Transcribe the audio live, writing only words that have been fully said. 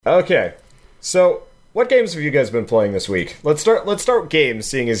Okay, so what games have you guys been playing this week? Let's start with games,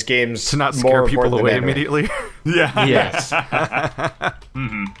 seeing as games To not more scare people important than away ever. immediately. Yeah. Yes,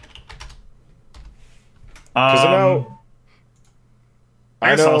 Mm-hmm. because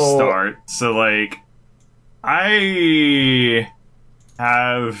I guess I'll start. So, I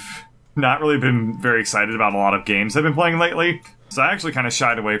have not really been very excited about a lot of games I've been playing lately. So I actually kind of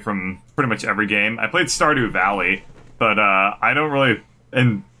shied away from pretty much every game. I played Stardew Valley, but I don't really...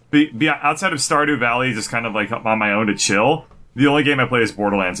 And be outside of Stardew Valley, just kind of on my own to chill. The only game I play is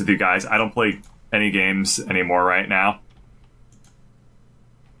Borderlands with you guys. I don't play any games anymore right now.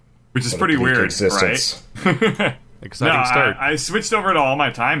 Which is What a pretty bleak weird, existence. right? Exciting start. I switched over to all my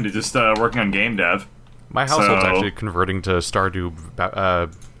time to just working on game dev. My household's so- actually converting to Stardew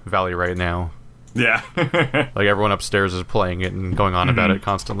Valley right now. Yeah. Like, everyone upstairs is playing it and going on about it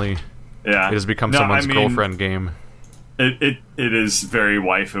constantly. Yeah. It has become No, someone's I mean, girlfriend game. It is very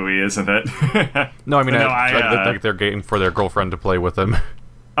waifu-y, isn't it? No, I mean, No, like they're getting for their girlfriend to play with them.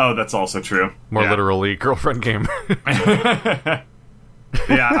 Oh, that's also true. More Yeah. literally, girlfriend game.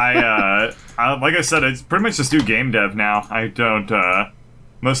 Yeah, I like I said, I pretty much just do game dev now. I got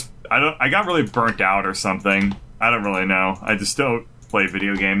really burnt out or something. I don't really know. I just don't play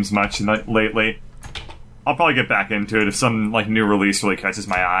video games much lately. I'll probably get back into it if some new release really catches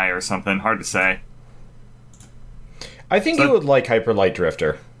my eye or something. Hard to say. I think So- you would like Hyper Light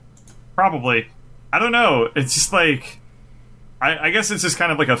Drifter. Probably. I don't know. It's just I guess it's just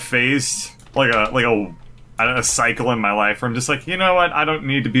kind of like a phase, a cycle in my life where I'm just like, you know what? I don't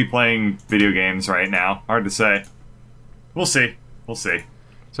need to be playing video games right now. Hard to say. We'll see.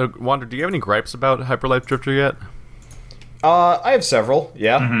 So, Wander, do you have any gripes about Hyper Light Drifter yet? I have several.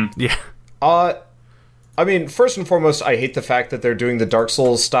 Yeah. Mm-hmm. Yeah. I mean, first and foremost, I hate the fact that they're doing the Dark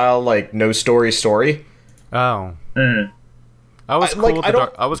Souls style, no story. Oh. Mm. I was I- cool. like, with I the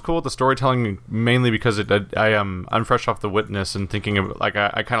don't- I was cool with the storytelling mainly because I'm fresh off The Witness and thinking of I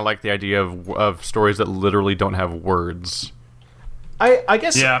kind of like the idea of stories that literally don't have words. I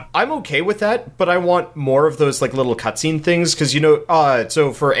guess Yeah. I'm okay with that, but I want more of those little cutscene things because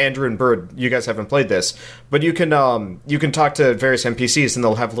so for Andrew and Bird, you guys haven't played this, but you can talk to various NPCs and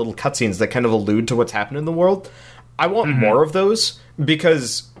they'll have little cutscenes that kind of allude to what's happened in the world. I want more of those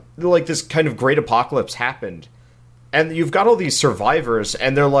because this kind of great apocalypse happened, and you've got all these survivors,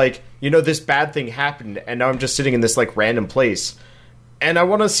 and they're like, this bad thing happened, and now I'm just sitting in this random place, and I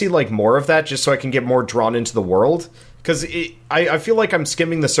want to see more of that just so I can get more drawn into the world. Because I feel like I'm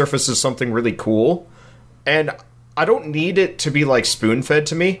skimming the surface of something really cool, and I don't need it to be spoon-fed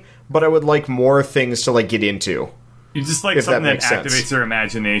to me, but I would like more things to get into. You just like If that something that makes sense. activates your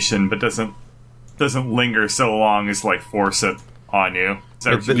imagination, but doesn't linger so long as force it on you. Is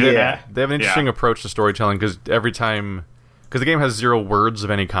that what you're getting yeah. at? They have an interesting approach to storytelling because the game has 0 words of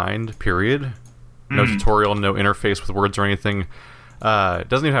any kind, period. No tutorial, no interface with words or anything. It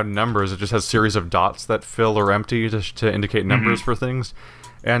doesn't even have numbers. It just has series of dots that fill or empty to indicate numbers for things.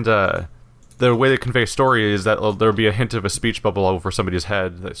 And the way they convey story is that there'll be a hint of a speech bubble over somebody's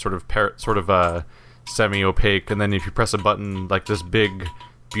head that's sort of semi-opaque. And then if you press a button, this big,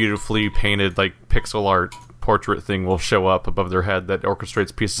 beautifully painted pixel art portrait thing will show up above their head that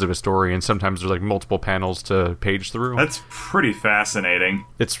orchestrates pieces of a story. And sometimes there's multiple panels to page through. That's pretty fascinating.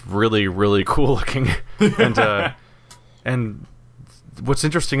 It's really, really cool looking. And what's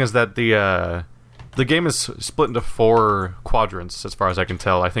interesting is that the game is split into 4 quadrants, as far as I can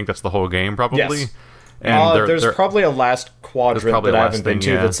tell. I think that's the whole game, probably. Yes. And There's probably a last quadrant probably that a I last haven't been thing,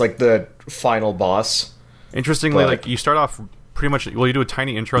 to yeah. that's the final boss. interestingly, but- you start off pretty much. Well, you do a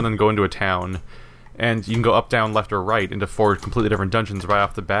tiny intro and then go into a town, and you can go up, down, left, or right into 4 completely different dungeons right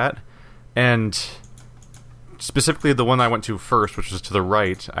off the bat. And specifically the one I went to first, which was to the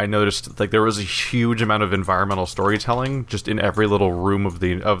right, I noticed there was a huge amount of environmental storytelling just in every little room of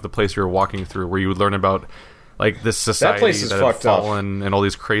the place you were walking through, where you would learn about this society place is that had fucked up. fallen and all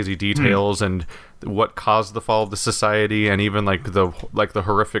these crazy details and what caused the fall of the society, and even the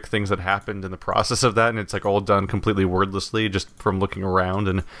horrific things that happened in the process of that. And it's all done completely wordlessly, just from looking around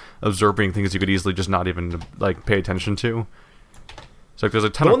and observing things you could easily just not even pay attention to. So there's a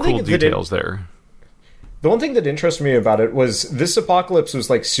ton The of one thing cool that details there. The one thing that interested me about it was this apocalypse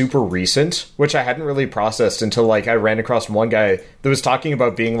was super recent, which I hadn't really processed until I ran across one guy that was talking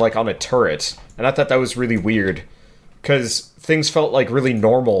about being on a turret, and I thought that was really weird because things felt really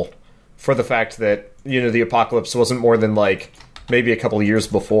normal for the fact that the apocalypse wasn't more than maybe a couple of years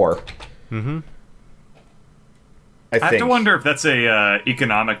before. Mm-hmm. I have to wonder if that's a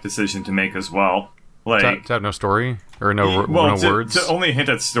economic decision to make as well. To have no story or no to, words. to only hint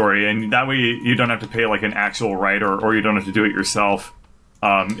at story, and that way you don't have to pay an actual writer, or you don't have to do it yourself.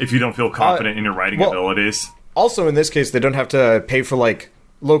 if you don't feel confident in your writing abilities. Also, in this case, they don't have to pay for like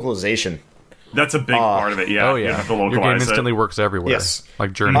localization. That's a big part of it. Yeah. Oh You yeah. don't have to localize Your game it. instantly works everywhere. Yes.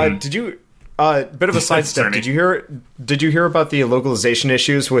 Like Journey. Did you? Bit of a sidestep. Journey. Did you hear about the localization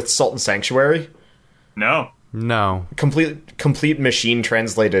issues with Salt and Sanctuary? No. No. Complete machine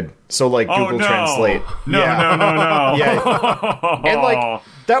translated. So like Google no. Translate. No, Yeah. no. Yeah. And like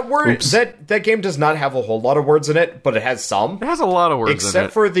that word that game does not have a whole lot of words in it, but it has some. It has a lot of words in Except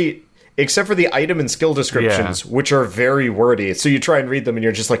it. for the item and skill descriptions, which are very wordy. So you try and read them and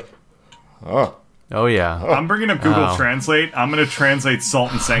you're just like, oh. Oh yeah. I'm bringing up Google Translate. I'm going to translate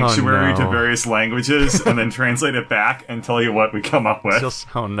Salt and Sanctuary to various languages and then translate it back and tell you what we come up with.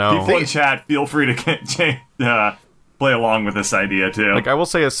 Oh no. People in chat, feel free to play along with this idea too. Like I will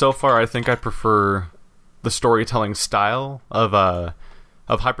say, so far, I think I prefer the storytelling style of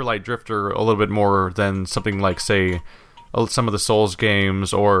Hyper Light Drifter a little bit more than something like, say, some of the Souls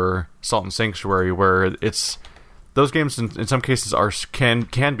games or Salt and Sanctuary, where it's those games in some cases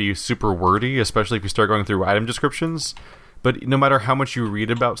can be super wordy, especially if you start going through item descriptions. But no matter how much you read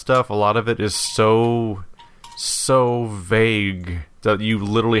about stuff, a lot of it is so vague that you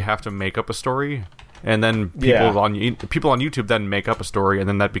literally have to make up a story. And then people on YouTube then make up a story, and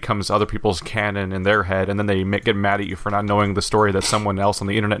then that becomes other people's canon in their head, and then they get mad at you for not knowing the story that someone else on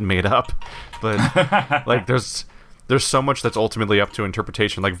the internet made up. But like, there's so much that's ultimately up to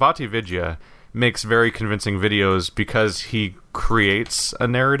interpretation. Like Vati Vidya makes very convincing videos because he creates a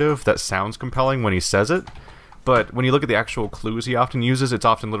narrative that sounds compelling when he says it. But when you look at the actual clues he often uses, it's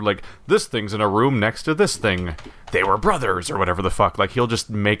often literally like, this thing's in a room next to this thing. They were brothers, or whatever the fuck. Like, he'll just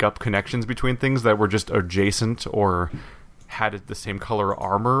make up connections between things that were just adjacent or had the same color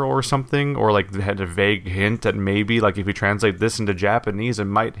armor or something, or like had a vague hint that maybe, like, if you translate this into Japanese, it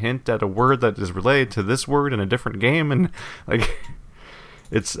might hint at a word that is related to this word in a different game, and like,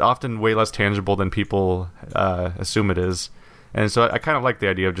 it's often way less tangible than people assume it is. And so I kind of like the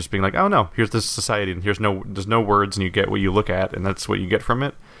idea of just being like, oh no, here's this society, and there's no words, and you get what you look at, and that's what you get from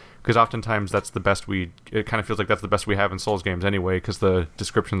it. Because oftentimes that's the best it kind of feels like that's the best we have in Souls games anyway, because the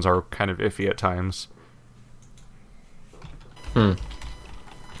descriptions are kind of iffy at times.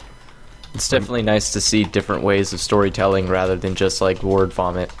 It's definitely nice to see different ways of storytelling rather than just like word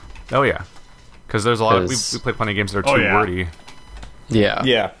vomit. Oh yeah, because there's a lot. We played plenty of games that are too wordy. Yeah.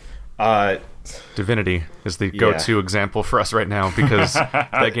 Yeah. Divinity is the go-to example for us right now, because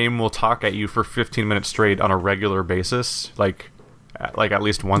that game will talk at you for 15 minutes straight on a regular basis, like at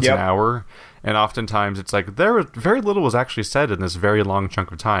least once an hour, and oftentimes it's like very little was actually said in this very long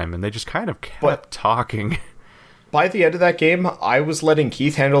chunk of time, and they just kind of kept talking. By the end of that game, I was letting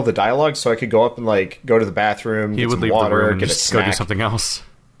Keith handle the dialogue so I could go up and like go to the bathroom, He get would some leave water, the room and get a just go snack. do something else.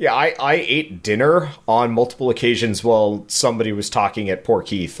 Yeah, I ate dinner on multiple occasions while somebody was talking at poor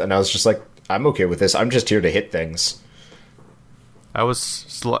Keith, and I was just like, I'm okay with this. I'm just here to hit things. There was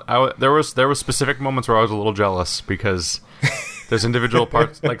specific moments where I was a little jealous, because there's individual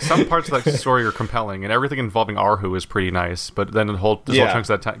parts, like some parts of that story are compelling, and everything involving Arhu is pretty nice. But then there's whole chunks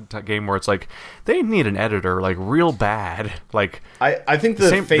of that game where it's like, they need an editor like real bad. Like I think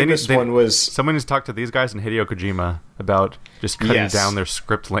the famous one was someone needs to talk to these guys and Hideo Kojima about just cutting down their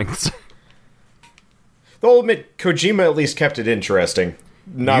script lengths. I'll admit, Kojima at least kept it interesting.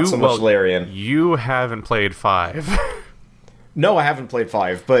 Not so much Larian. You haven't played 5. No, I haven't played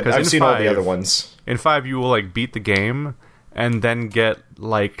 5, but I've seen all the other ones. In 5, you will like beat the game and then get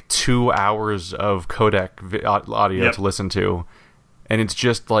like 2 hours of codec audio to listen to, and it's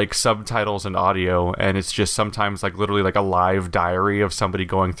just like subtitles and audio, and it's just sometimes like literally like a live diary of somebody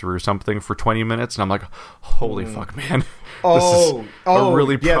going through something for 20 minutes, and I'm like, holy fuck, man. This is a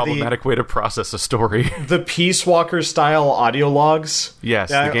really problematic way to process a story. The Peace Walker style audio logs. Yes,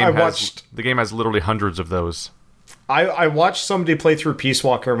 the game has literally hundreds of those. I watched somebody play through Peace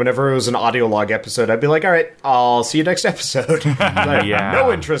Walker whenever it was an audio log episode. I'd be like, all right, I'll see you next episode. Like,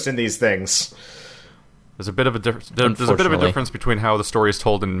 no interest in these things. There's a bit of a difference between how the story is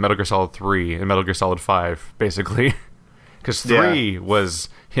told in Metal Gear Solid 3 and Metal Gear Solid 5, basically. Because 3 was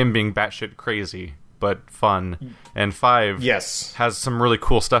him being batshit crazy, but fun. And 5 has some really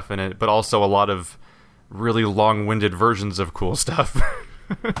cool stuff in it, but also a lot of really long-winded versions of cool stuff.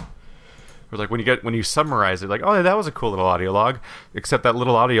 Like when you summarize it, like, oh, that was a cool little audio log, except that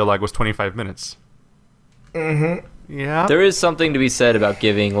little audio log was 25 minutes. Mm-hmm. Yeah. There is something to be said about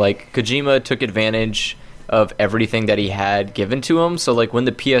giving, like, Kojima took advantage of everything that he had given to him. So, like, when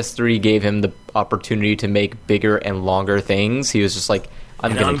the PS3 gave him the opportunity to make bigger and longer things, he was just like,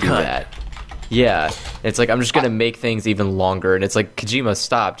 I'm going to do that. Yeah. It's like, I'm just going to make things even longer. And it's like, Kojima,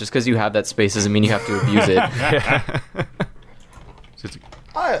 stop. Just because you have that space doesn't mean you have to abuse it.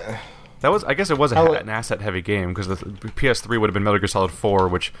 That was, I guess, it was an asset-heavy game because the PS3 would have been Metal Gear Solid 4,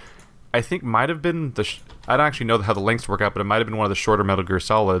 which I think might have been I don't actually know how the lengths work out, but it might have been one of the shorter Metal Gear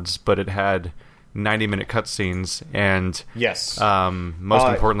Solids. But it had 90-minute cutscenes, and yes, most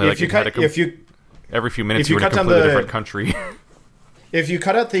importantly, like every few minutes you were in a completely different country. If you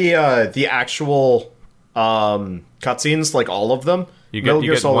cut out the actual cutscenes, like all of them, Metal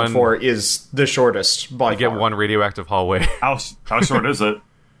Gear Solid 4 is the shortest by far. You get one radioactive hallway. How short is it?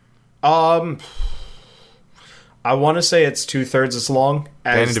 I want to say it's 2/3 as long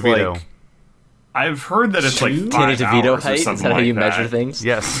as Danny DeVito. like. I've heard that it's like 5 Danny DeVito hours height? or Is something that how like you that. measure things?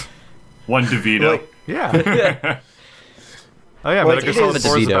 Yes. One DeVito. Like, Yeah. Yeah. Oh yeah, Like, Metal Gear it Solid is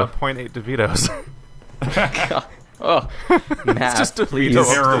 4 is DeVito. about 0.8 DeVitos. Oh, math, Just a please.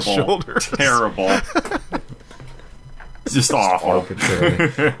 DeVito Terrible. off the shoulders. Terrible. It's just awful.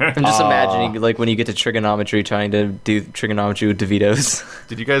 I'm just imagining like when you get to trigonometry, trying to do trigonometry with DeVitos.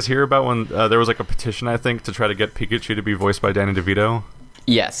 Did you guys hear about when there was like a petition, I think, to try to get Pikachu to be voiced by Danny DeVito?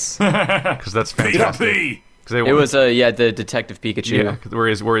 Yes, Because that's fantastic. P. it was the Detective Pikachu. Yeah, where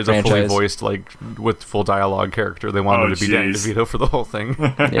he's a fully franchise. voiced, like with full dialogue character. They wanted him to be Danny jeez. DeVito for the whole thing.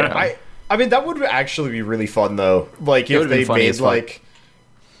 Yeah. I mean, that would actually be really fun though. Like It if would've been they funny made as fuck.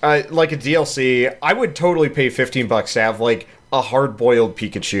 like a DLC, I would totally pay $15 to have like a hard-boiled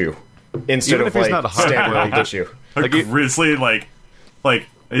Pikachu instead Even of if he's like not a standard hard-boiled- Pikachu. A Like it- grizzly, like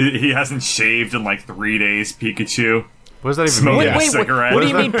he hasn't shaved in like 3 days. Pikachu. What does that even Smoke mean? Yeah. Wait, cigarette. what do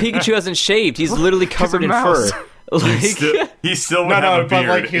you mean Pikachu hasn't shaved? He's literally covered a in mouse. fur. Like, He still would No, have a but beard.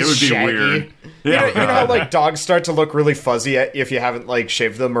 like It his would be shaggy. weird. You Yeah. know how like dogs start to look really fuzzy if you haven't like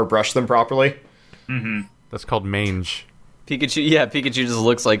shaved them or brushed them properly? That's called mange. Pikachu just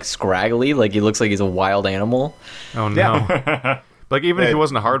looks like scraggly, like he looks like he's a wild animal. Oh no. Like even if he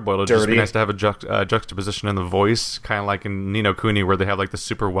wasn't a hard boiled, it'd just be Dirty. nice to have a juxtaposition in the voice, kind of like in Ni no Kuni, where they have like the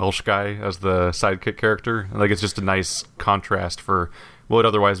super Welsh guy as the sidekick character. Like it's just a nice contrast for what would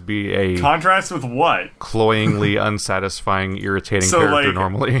otherwise be a Contrast with what? cloyingly unsatisfying, irritating So, character like-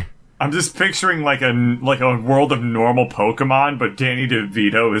 normally. I'm just picturing like a world of normal Pokemon, but Danny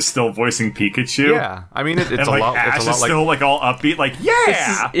DeVito is still voicing Pikachu. Yeah, I mean it's And a like lot. Ash It's a lot is like still like all upbeat, like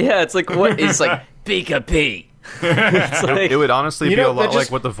yeah. It's like what? It's like Pika P. It's like it would honestly You be know, a lot that just-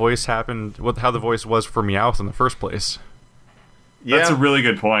 like what the voice happened, how the voice was for Meowth in the first place. Yeah. That's a really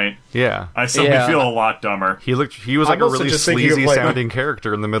good point. Yeah, I suddenly Yeah. feel a lot dumber. he was like I'm a also really just thinking of, sleazy like- sounding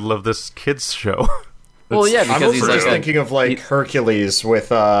character in the middle of this kids show. well, yeah, I'm because also he's just like thinking of like Hercules with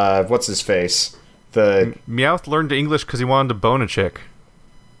what's his face? The Meowth learned English because he wanted to bone a chick.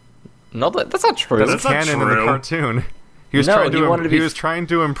 no, that's not true. That's not canon in the true. cartoon. He was No, trying he to. wanted to He be- was trying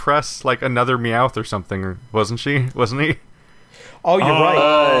to impress like another Meowth or something, wasn't she? Wasn't he? oh, you're right.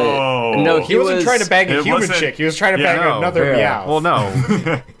 Oh no, He wasn't trying to bang a It human wasn't- chick. He was trying to Yeah, bang no. another Yeah. meow. Well,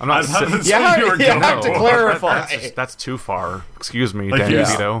 no, I'm not. That's You have, you were you have to going. clarify. That's too far. Excuse me, Like, Danny yeah.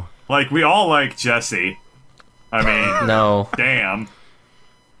 DeVito. Like we all like Jessie. I mean, No, damn.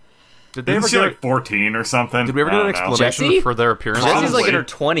 Did they Isn't ever she get? like 14 or something? Did we ever get an I don't know. explanation Jessie? for their appearance? Jesse's like in her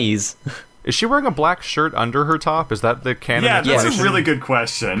Probably. 20s. Is she wearing a black shirt under her top? Is that the canon Yeah, that's explanation? a really good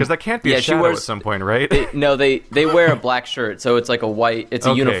question. Because that can't be Yeah, a she shadow wears- at some point, right? No, they wear a black shirt, so it's like a white. It's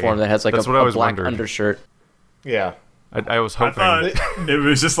a Okay. uniform that has like That's a what I always black wondered. undershirt. Yeah. I was I hoping. thought it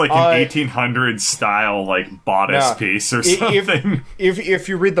was just like an 1800s style like bodice No. piece or If, something. if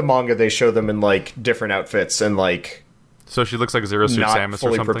you read the manga, they show them in like different outfits and like So she looks like Zero Suit not Samus or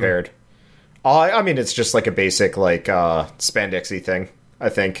fully something. prepared. I mean, it's just like a basic like spandexy thing, I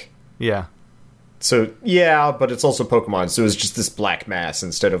think. Yeah. So yeah, but it's also Pokemon, so it's just this black mass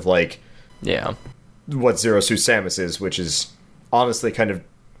instead of like Yeah. what Zero Suit Samus is, which is honestly kind of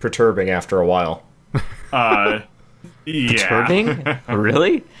perturbing after a while. Yeah. Turbing?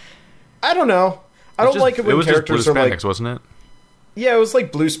 Really? I don't know. I don't like it when was just blue characters are spandex, like wasn't it? yeah, it was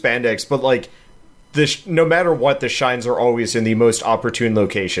like blue spandex, but like no matter what, the shines are always in the most opportune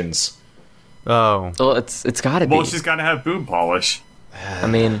locations. Oh. Well, it's got to be. Well, she's got to have boob polish. I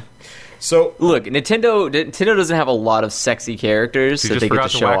mean, So look, Nintendo doesn't have a lot of sexy characters She that just they get forgot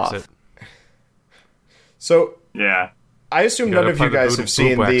to to show wax off. it. so Yeah. I assume You none gotta of you apply the guys boob have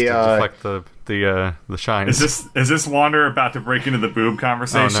seen wax the to deflect the shines. Is this Wander about to break into the boob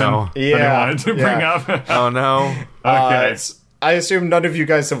conversation? Oh, no. that Yeah, I wanted to bring yeah. up? Oh no. Okay. I assume none of you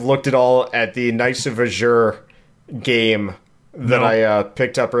guys have looked at all at the Knights of Azure game that No. I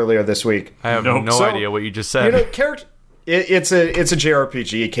picked up earlier this week. I have Nope. no So, idea what you just You said. know, it's a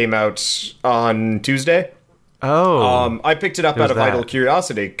JRPG. It came out on Tuesday. I picked it up was out of that. idle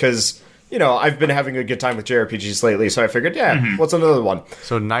curiosity because I've been having a good time with JRPGs lately. So I figured, what's another one?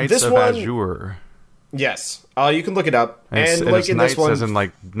 So Knights this of one- Azure. Yes. You can look it up. And like it's in nights this one, as in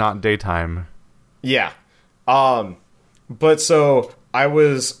like not daytime. yeah. But so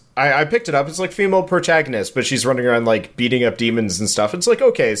I picked it up. It's like female protagonist, but she's running around like beating up demons and stuff. It's like,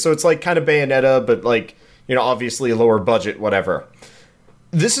 okay, so it's like kind of Bayonetta, but like, you know, obviously lower budget, whatever.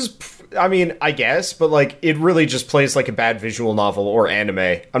 This is, I mean, I guess, but like it really just plays like a bad visual novel or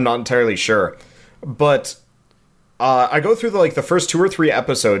anime. I'm not entirely sure. But I go through the first 2 or 3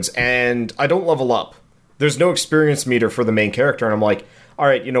 episodes and I don't level up. There's no experience meter for the main character, and I'm like, all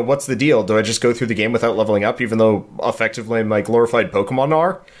right, you know, what's the deal? Do I just go through the game without leveling up, even though effectively my glorified Pokemon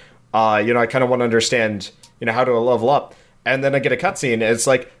are? You know, I kind of want to understand, you know, how to level up. And then I get a cutscene, and it's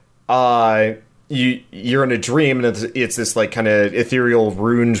like, you're in a dream, and it's this, like, kind of ethereal,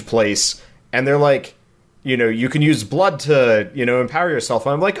 ruined place. And they're like, you know, you can use blood to, you know, empower yourself.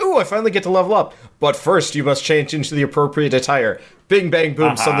 And I'm like, ooh, I finally get to level up. But first, you must change into the appropriate attire. Bing, bang,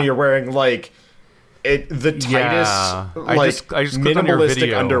 boom, suddenly you're wearing, like, the tightest, I just clicked on your minimalistic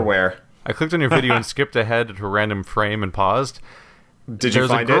video. underwear. I clicked on your video and skipped ahead to a random frame and paused. Did you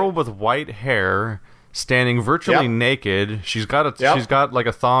find it? There's a girl with white hair standing virtually naked. She's got like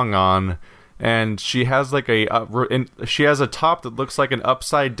a thong on, and she has like she has a top that looks like an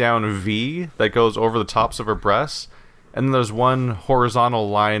upside down V that goes over the tops of her breasts. And then there's one horizontal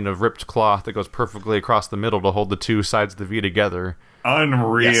line of ripped cloth that goes perfectly across the middle to hold the two sides of the V together.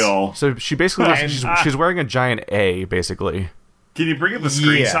 Unreal. Yes. So she basically she's wearing a giant A, basically. Can you bring up the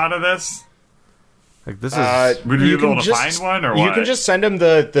screenshot of this? Like, this is... Would you be able to find one, or what? You can just send him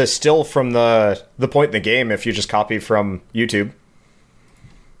the still from the point in the game if you just copy from YouTube.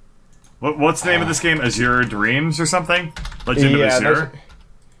 What's the name of this game? Azure Dreams or something? Legend of Azure?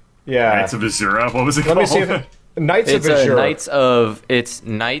 Yeah. Knights of Azura? What was it Let called? me see if it... Knights It's of Azure. It's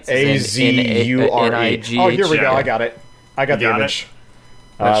Knights A-Z-U-R-E. Oh, here we go. I got it. I got the image.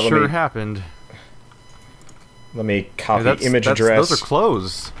 That sure happened. Let me copy image address. Those are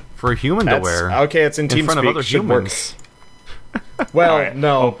clothes for a human to wear. Okay, it's in TeamSpeak. In front of other humans. Well, right,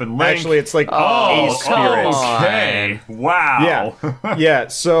 no. open link. Actually, it's like Oh, a spirit. okay. Wow. Yeah. Yeah,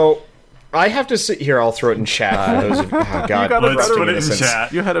 so I have to sit here. I'll throw it in chat for those of oh, God. Let's put it in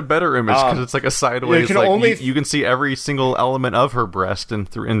chat. You had a better image because it's like a sideways. You can see every single element of her breast in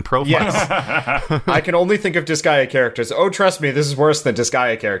profile. Yes. I can only think of Disgaea characters. Oh, trust me, this is worse than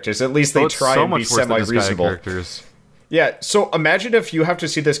Disgaea characters. At least they try and be semi-reasonable. Characters. Yeah, so imagine if you have to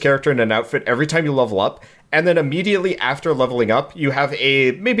see this character in an outfit every time you level up, and then immediately after leveling up, you have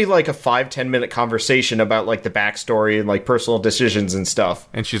maybe like a 5-10 minute conversation about like the backstory and like personal decisions and stuff.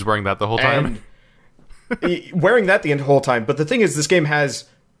 And she's wearing that the whole time? Wearing that the whole time. But the thing is, this game has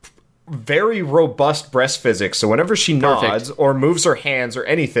very robust breast physics, so whenever she nods or moves her hands or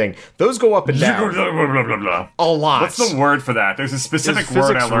anything, those go up and down. A lot. What's the word for that? There's a specific Is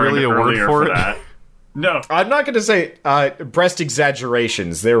word I physics learned really a word earlier for for it? that. No. I'm not going to say breast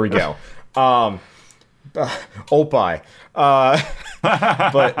exaggerations. There we go. Opie.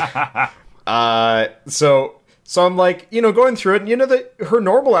 So I'm like, you know, going through it, and you know that her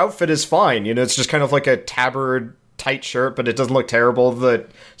normal outfit is fine. You know, it's just kind of like a tabard tight shirt, but it doesn't look terrible. The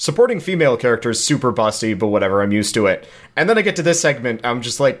supporting female character is super busty, but whatever, I'm used to it. And then I get to this segment, I'm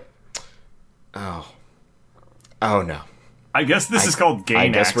just like, oh no. I guess this is called gain I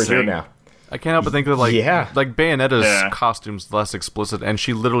guess we're here now. I can't help but think that like Bayonetta's costume's less explicit, and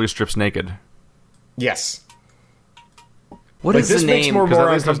she literally strips naked. Yes. What is this the makes name? more at least there's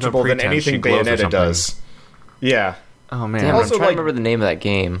no uncomfortable than pretense she anything glows or Bayonetta something. does. Yeah. Oh man. Damn, Also, I'm trying to remember the name of that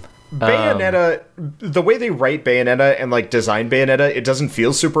game. Bayonetta, the way they write Bayonetta and like design Bayonetta, it doesn't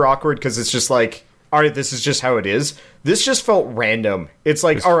feel super awkward because it's just like, all right, this is just how it is. This just felt random. It's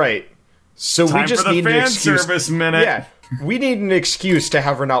like, all right, so Time we just for the need an fan excuse. service minute. Yeah, we need an excuse to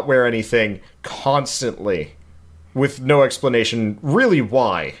have her not wear anything constantly, with no explanation. Really,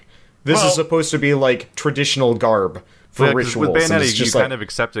 why? This is supposed to be like traditional garb for rituals. With and Bayonetta, it's you just kind of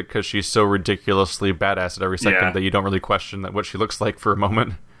accept it because she's so ridiculously badass at every second that you don't really question what she looks like for a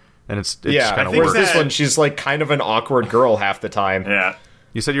moment, and it's just kind of whereas works. this one, she's like kind of an awkward girl half the time. Yeah.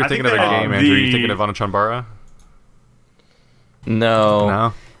 You said you were I thinking think of a that, game, Andrew. Are you thinking of Anachanbara?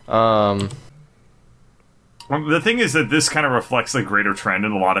 No. No. Well, the thing is that this kind of reflects the greater trend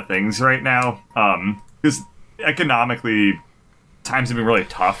in a lot of things right now. Because economically, times have been really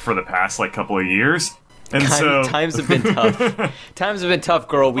tough for the past couple of years. And Times have been tough. Times have been tough,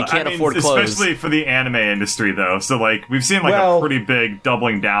 girl. We can't afford clothes. Especially for the anime industry, though. So, we've seen, a pretty big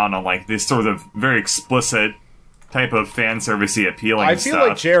doubling down on, this sort of very explicit type of fan servicey appealing I feel stuff.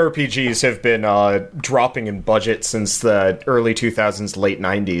 like JRPGs have been dropping in budget since the early 2000s, late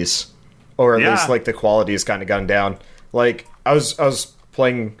 90s. Or at least, the quality has kind of gone down. I was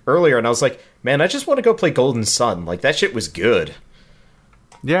playing earlier, and I was like, man, I just want to go play Golden Sun. Like, that shit was good.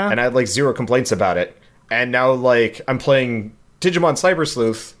 Yeah. And I had, like, zero complaints about it. And now, like, I'm playing Digimon Cyber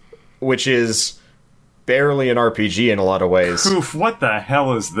Sleuth, which is barely an RPG in a lot of ways. Oof, what the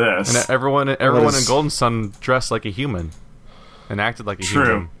hell is this? And everyone in Golden Sun dressed like a human and acted like a True.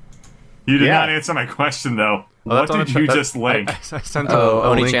 human. You did Yeah. not answer my question, though. Oh, What that's on did the you chat- just link? I sent Oh, a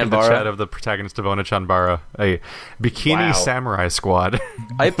link in the Oni-Chanbara. chat of the protagonist of Ona-Chanbara, a Bikini Wow. Samurai Squad.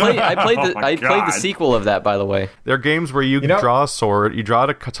 I played Oh my I played the God. sequel of that, by the way. They're games where you know- draw a sword, you draw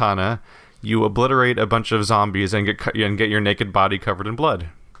a katana, you obliterate a bunch of zombies, and get your naked body covered in blood.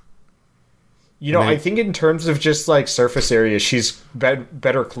 You know, And then- I think in terms of just, like, surface area, she's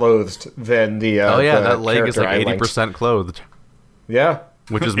better clothed than the the that leg is character like I linked. 80% clothed, Yeah.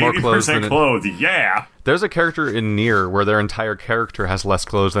 which is more clothes 80% than... clothed, yeah. There's a character in Nier where their entire character has less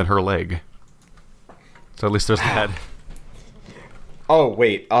clothes than her leg. So at least there's that. Oh,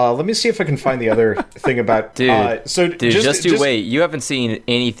 wait. Let me see if I can find the other thing about... Dude, so Dude, just wait. You haven't seen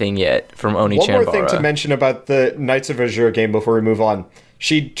anything yet from Oni One Chanbara. more thing to mention about the Knights of Azure game before we move on.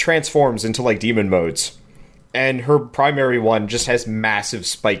 She transforms into, like, demon modes. And her primary one just has massive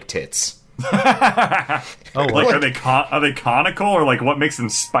spike tits. Oh, Like, what? are they conical, or like what makes them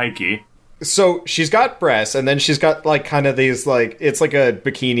spiky? So she's got breasts, and then she's got, like, kind of these, like, it's like a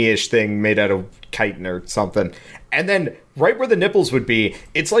bikini-ish thing made out of chitin or something. And then right where the nipples would be,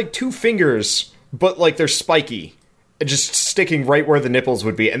 it's like 2 fingers, but, like, they're spiky. Just sticking right where the nipples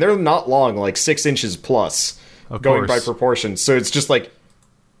would be. And they're not long, like 6 inches plus, Of going by course. proportion. So it's just like,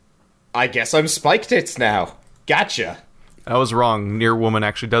 I guess I'm spike tits now. Gotcha. I was wrong. Nier Woman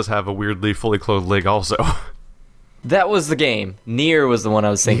actually does have a weirdly fully clothed leg also. That was the game. Nier was the one I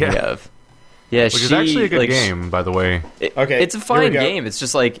was thinking Yeah. of. Yeah, Which is actually a good game, by the way. Okay, it's a here we fine go. game. It's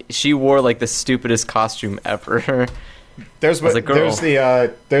just like she wore like the stupidest costume ever. There's As a girl.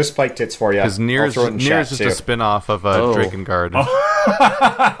 there's spike tits for you. Because Nier's just a spin-off of Oh. Drakengard.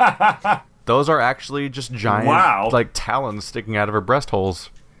 Those are actually just giant, Wow. like, talons sticking out of her breast holes.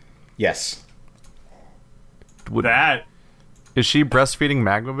 Yes. That Is she breastfeeding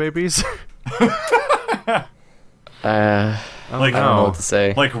magma babies? like I don't know what to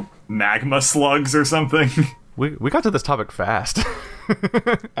say. like magma slugs or something. We got to this topic fast.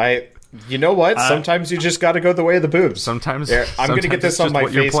 You know what? Sometimes you just got to go the way of the boobs. Sometimes There, I'm gonna sometimes get this it's on just my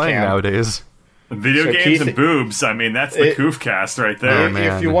what you're face playing cam. nowadays. Video So, games Keith, and boobs. I mean, that's the it- Koofcast right there. Oh, If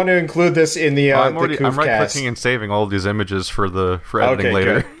man. you want to include this in the I'm the right Koofcast, clicking and saving all of these images for editing Okay,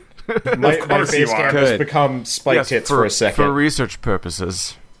 later. my course face you are. cam has Good. become spike Yes, tits for a second. for research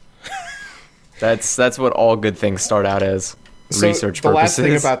purposes. That's what all good things start out as. So Research the purposes. last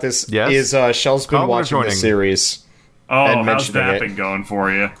thing about this Yes? is Shell's been Colin, watching joining. the series. Oh, and how's mentioning that it. been going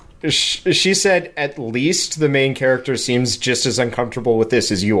for you? She said at least the main character seems just as uncomfortable with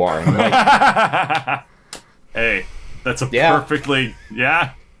this as you are. I'm like, Hey, that's a Yeah. perfectly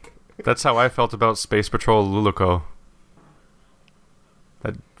That's how I felt about Space Patrol Luluco.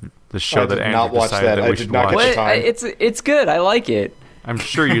 The show I that did Andrew not watch decided that. that I we did should not watch. get What? time. It's good. I like it. I'm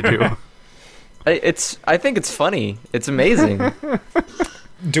sure you do. I think it's funny. It's amazing.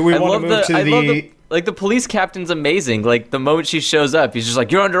 do we I want love to move to I love the? like the police captain's amazing. Like the moment she shows up, he's just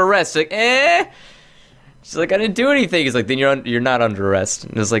like, "You're under arrest." Like, eh. She's like, "I didn't do anything." He's like, "Then you're not under arrest."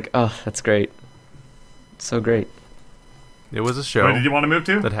 And it's like, "Oh, that's great, so great." It was a show What did you want to move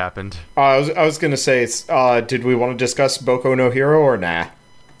to? that happened. I was gonna say, did we want to discuss Boku no Hero or nah?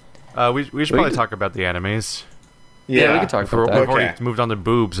 We should probably could- talk about the animes. Yeah, we can talk If we're, about we've that. Okay. already moved on to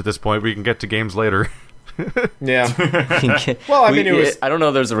boobs at this point. We can get to games later. Yeah, Well, I mean, it was- I don't know.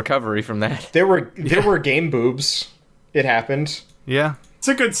 If there's a recovery from that. there were game boobs. It happened. Yeah. It's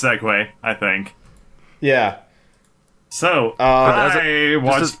a good segue, I think. Yeah. So as I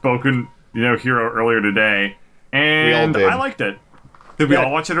watched Boku Hero earlier today, We all and did. I liked it. Did we Yeah.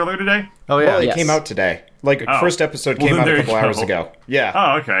 all watch it earlier today? Oh yeah. Well, it Yes. came out today. Like Oh. first episode Well, came then out a there you couple hours go. ago. Yeah.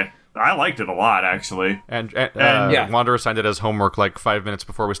 Oh, okay. I liked it a lot, actually. And yeah. Wanderer signed it as homework like 5 minutes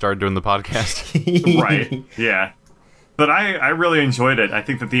before we started doing the podcast. Right. Yeah. But I really enjoyed it. I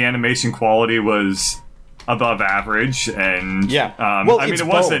think that the animation quality was above average, and Yeah. I mean, it's it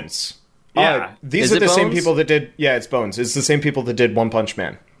wasn't. Bones. Yeah. These Is are it the same Bones? people that did. Yeah, it's Bones. It's the same people that did One Punch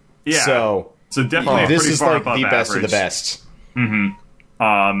Man. Yeah. So definitely this pretty is far like above the best average. of the best.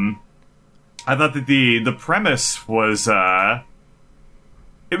 I thought that the premise was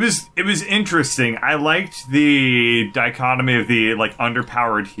it was interesting. I liked the dichotomy of the like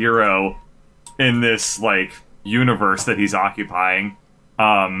underpowered hero in this like universe that he's occupying.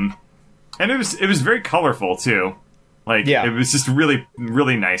 And it was very colorful too. Like Yeah. it was just really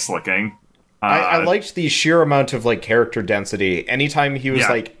really nice looking. I liked the sheer amount of like character density. Anytime he was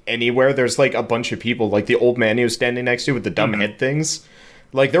like anywhere, there's like a bunch of people, like the old man he was standing next to with the dumb head things.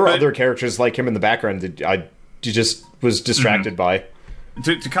 Like there were other characters like him in the background that I just was distracted by.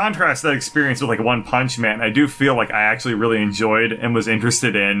 To contrast that experience with like One Punch Man, I do feel like I actually really enjoyed and was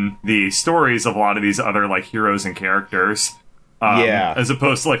interested in the stories of a lot of these other like heroes and characters. As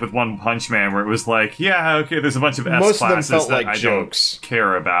opposed to like with One Punch Man, where it was like, yeah, okay, there's a bunch of S Most classes of them felt that like I jokes. don't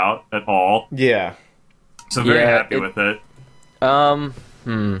care about at all. Yeah. So very happy with it.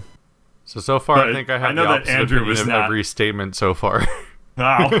 So far, But I think I I have know the that opposite Andrew opinion was of not- every statement so far.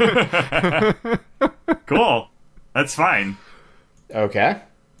 Wow. Cool. That's fine. Okay.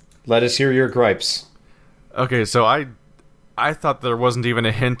 Let us hear your gripes. Okay, so I thought there wasn't even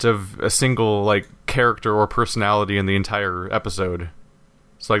a hint of a single like character or personality in the entire episode.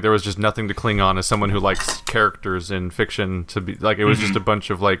 So like there was just nothing to cling on as someone who likes characters in fiction to be like it was just a bunch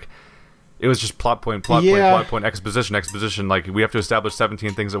of like it was just plot point, exposition. Like we have to establish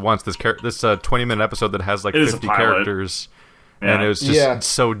 17 things at once. This 20-minute episode that has like It is a 50 pilot. characters. And it was just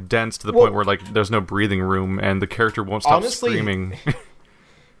so dense to the point where like there's no breathing room and the character won't stop screaming.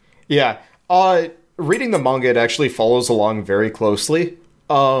 Yeah. Reading the manga, it actually follows along very closely.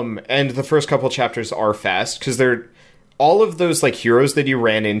 And the first couple chapters are fast because they're all of those like heroes that you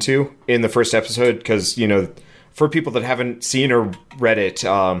ran into in the first episode. Because you know, for people that haven't seen or read it,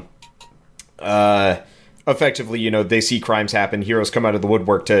 effectively, you know, they see crimes happen, heroes come out of the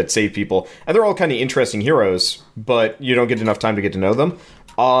woodwork to save people, and they're all kind of interesting heroes, but you don't get enough time to get to know them.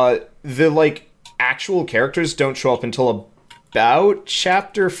 The like actual characters don't show up until about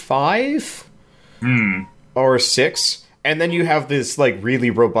chapter 5 or 6, and then you have this like really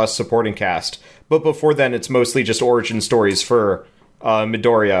robust supporting cast. But before then, it's mostly just origin stories for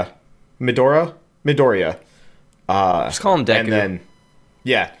Midoriya. Just call him Deku. And then,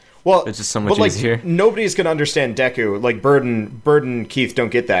 yeah. Well, it's just so much but, like, easier. Nobody's gonna understand Deku. Like Bird and Keith don't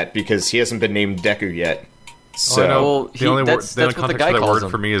get that because he hasn't been named Deku yet. So Well, the only that's what the context guy of that calls word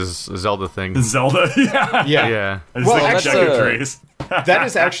him. for me is a Zelda thing. Zelda. Yeah. Yeah. It's Well, like actually, Deku trees. that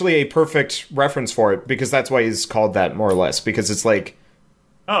is actually a perfect reference for it because that's why he's called that more or less because it's like,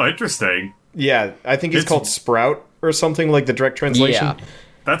 Oh, interesting. yeah, I think he's It's- called Sprout or something like the direct translation. Yeah.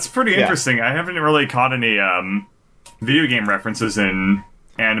 That's pretty interesting. I haven't really caught any video game references in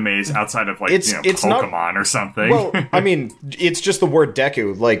animes outside of like It's not- Pokemon or something. Well, I mean, it's just the word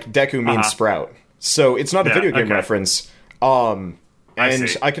Deku. Like Deku means sprout, so it's not a Yeah, video game okay. reference. And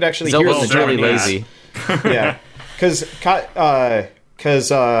see. I could actually Zelda's hear majority Zelda, yeah. lazy. yeah, because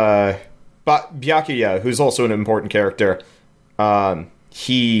Byakuya, who's also an important character,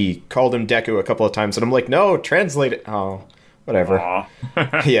 he called him Deku a couple of times, and I'm like, no, translate it. Oh, whatever. Aw.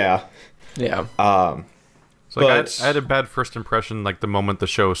 Yeah. Yeah. So like, But- I had a bad first impression like the moment the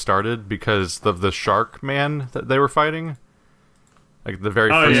show started because of the shark man that they were fighting. Like the very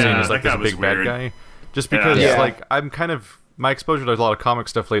first yeah, scene is like that this guy was big bad weird. guy. Just because Yeah. like I'm kind of my exposure to a lot of comic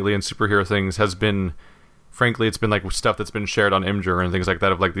stuff lately and superhero things has been frankly it's been like stuff that's been shared on Imgur and things like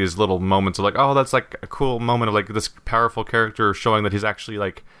that of like these little moments of like, oh, that's like a cool moment of like this powerful character showing that he's actually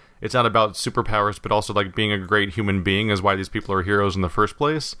like it's not about superpowers but also like being a great human being is why these people are heroes in the first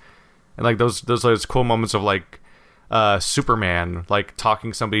place. And like those cool moments of like Superman like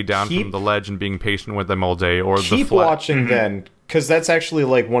talking somebody down Keep- from the ledge and being patient with them all day, or the Keep Flash. watching then, because that's actually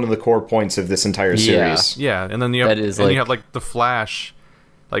like one of the core points of this entire Yeah. series. Yeah, and then you have, That is, and you like- have like the Flash,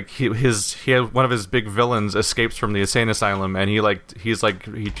 like he had one of his big villains escapes from the insane asylum, and he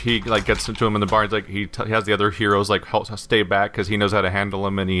gets into him in the bar. He's like he has the other heroes like help stay back because he knows how to handle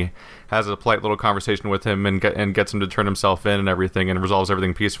him, and he has a polite little conversation with him and gets him to turn himself in and everything, and resolves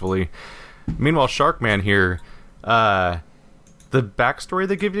everything peacefully. Meanwhile, Sharkman here, the backstory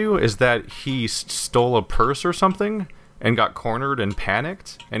they give you is that he stole a purse or something and got cornered and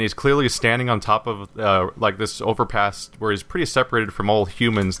panicked, and he's clearly standing on top of like this overpass where he's pretty separated from all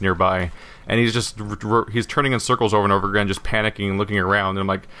humans nearby, and he's just he's turning in circles over and over again, just panicking and looking around. And I'm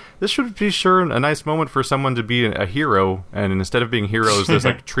like, this should be sure a nice moment for someone to be a hero, and instead of being heroes, this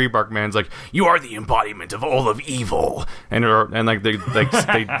like tree bark man's like, you are the embodiment of all of evil, and like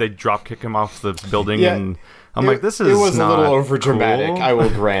they drop kick him off the building. Yeah. And I'm like, this is it was not a little over dramatic, cool. I will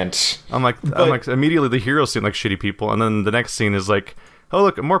grant. I'm like immediately the heroes seem like shitty people, and then the next scene is like, oh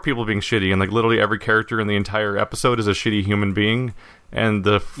look, more people being shitty, and like literally every character in the entire episode is a shitty human being, and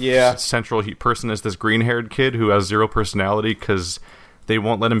the central person is this green-haired kid who has zero personality because they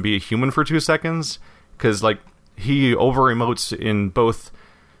won't let him be a human for 2 seconds because like he over emotes in both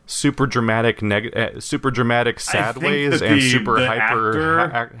super dramatic sad think ways that and the super hyper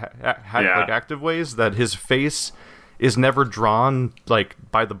actor- like active ways that his face is never drawn like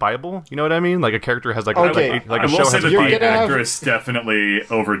by the Bible. You know what I mean? Like a character has like Okay. like I a will show say has a that You're the Bible. gonna have- actress definitely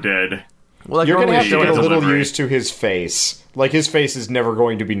overdid. Well, like You're going to normally have to get a little delivery. used to his face. Like, his face is never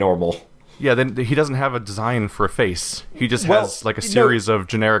going to be normal. yeah, then he doesn't have a design for a face. He just Well, has like a no- series of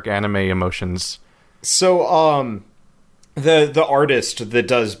generic anime emotions. So, the artist that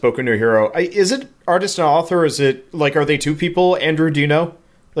does Boku no Hero, is it artist and author, or is it, like, are they two people? Andrew, do you know?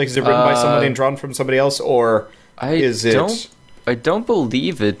 Like, is it written by somebody and drawn from somebody else, or is it... I don't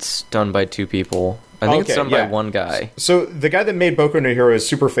believe it's done by two people. I think it's Okay, done by yeah. one guy. So, the guy that made Boku no Hero is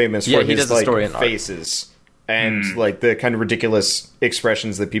super famous Yeah, for he his, does the like, story and art. faces. And, like, the kind of ridiculous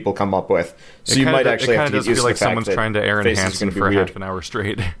expressions that people come up with. So It you kinda might do- actually it have kinda to get does used feel to like the fact someone's that trying to Aaron faces are Hansen gonna be for weird. half an hour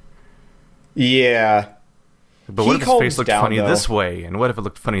straight. Yeah. But He what if his calms face looked down, funny though. this way, and what if it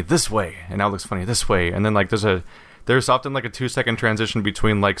looked funny this way, and now it looks funny this way, and then like there's often like a 2-second transition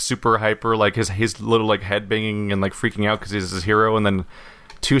between like super hyper, like his little like head banging and like freaking out because he's his hero, and then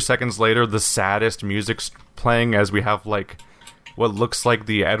 2 seconds later the saddest music's playing as we have like what looks like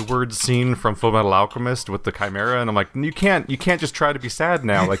the Edward scene from Fullmetal Alchemist with the Chimera, and I'm like, you can't just try to be sad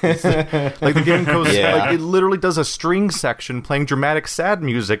now, like like the game goes Yeah. like it literally does a string section playing dramatic sad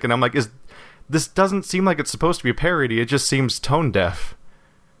music, and I'm like, this doesn't seem like it's supposed to be a parody. It just seems tone deaf.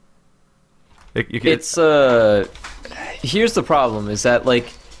 It's here's the problem is that like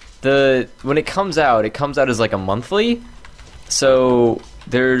when it comes out as like a monthly, so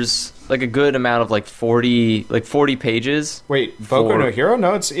there's like a good amount of like 40 pages, Wait, Boku no Hero?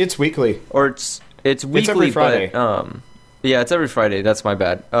 No, it's weekly. or it's weekly, every Friday. but yeah, it's every Friday. That's my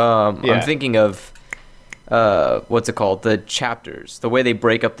bad. Yeah. I'm thinking of what's it called? The chapters. The way they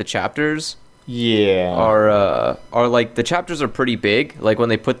break up the chapters Yeah. are like the chapters are pretty big. Like when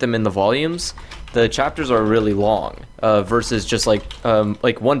they put them in the volumes, the chapters are really long. Versus just like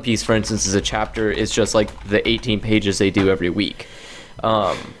One Piece, for instance, is a chapter is just like the 18 pages they do every week.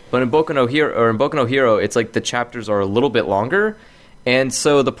 But in Boku no Hero, it's like the chapters are a little bit longer, and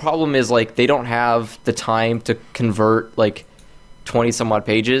so the problem is like they don't have the time to convert like 20 some odd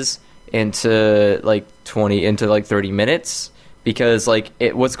pages into like 30 minutes. Because like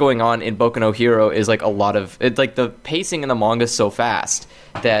what's going on in Boku no Hero is like a lot of it, like the pacing in the manga is so fast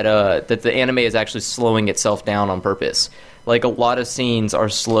that the anime is actually slowing itself down on purpose. Like a lot of scenes are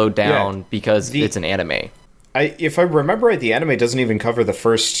slowed down because it's an anime. If I remember right, the anime doesn't even cover the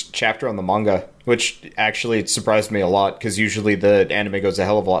first chapter on the manga, which actually surprised me a lot, because usually the anime goes a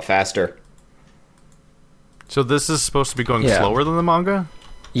hell of a lot faster. So this is supposed to be going Yeah. slower than the manga?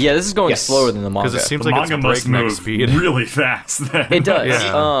 Yeah, this is going Yes. slower than the manga. Because it seems The like it's manga must breakneck move speed. really fast. Then. It does.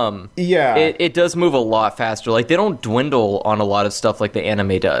 Yeah. Yeah. It does move a lot faster. Like they don't dwindle on a lot of stuff like the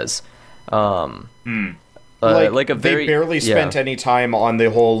anime does. Like a very they barely yeah. spent any time on the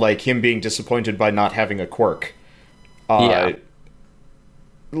whole, like, him being disappointed by not having a quirk. Yeah.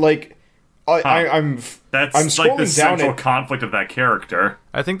 Like, I'm That's I'm like scrolling the down central and- conflict of that character.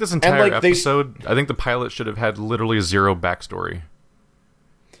 I think this entire like, they- episode, I think the pilot should have had literally zero backstory.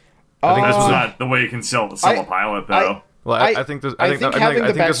 I think this That's was not the way you can sell I- a pilot, though. Well, I think this. I think having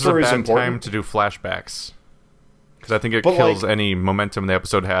the this was a backstory is bad important. time to do flashbacks because I think it But, kills like- any momentum the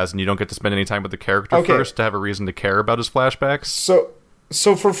episode has, and you don't get to spend any time with the character Okay. first to have a reason to care about his flashbacks.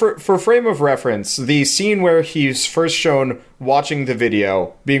 So for frame of reference, the scene where he's first shown watching the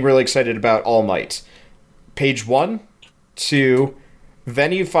video, being really excited about All Might, page 1, 2,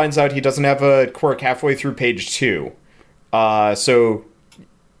 then he finds out he doesn't have a quirk halfway through page 2. So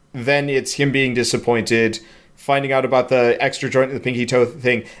then it's him being disappointed, finding out about the extra joint in the pinky toe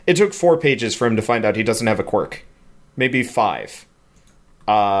thing. It took 4 pages for him to find out he doesn't have a quirk. Maybe 5.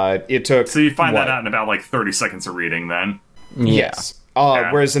 It took... So you find what? that out in about like 30 seconds of reading, then. Yes.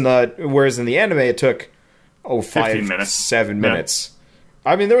 Yeah. Whereas in the anime, it took 15 minutes. 7 Yeah. minutes.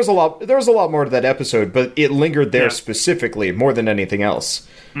 I mean, there was a lot more to that episode, but it lingered there Yeah. specifically more than anything else.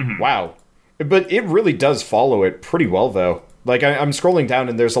 Wow, but it really does follow it pretty well, though. Like I'm scrolling down,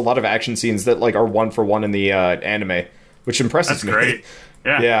 and there's a lot of action scenes that like are 1 for 1 in the anime, which impresses That's me. great.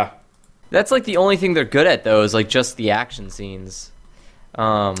 Yeah. Yeah. That's like the only thing they're good at though is like just the action scenes.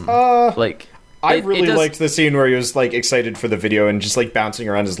 Like I it really does- liked the scene where he was like excited for the video and just like bouncing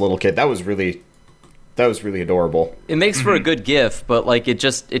around as a little kid. That was really adorable. It makes for a good GIF, but like it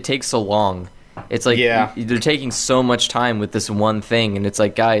takes so long. It's like Yeah. they're taking so much time with this one thing, and it's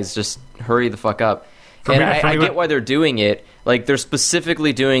like, guys, just hurry the fuck up. And me- I for me, get why they're doing it. Like they're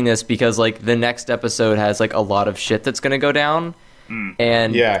specifically doing this because like the next episode has like a lot of shit that's gonna go down,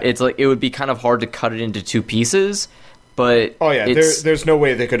 and Yeah. it's like it would be kind of hard to cut it into 2 pieces. But Oh yeah, there's no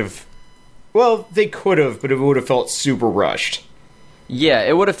way they could have. Well, they could have, but it would have felt super rushed. Yeah,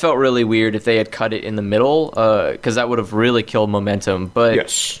 it would have felt really weird if they had cut it in the middle, because that would have really killed momentum. But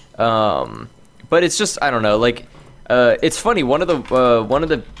Yes. but it's just, I don't know, like, it's funny. One of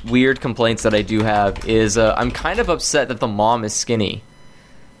the weird complaints that I do have is I'm kind of upset that the mom is skinny.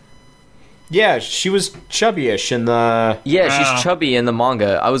 Yeah, she was chubby-ish in the... Yeah, she's chubby in the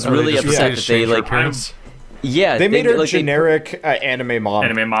manga. I was really upset that they like. Yeah, They made her like, generic anime mom.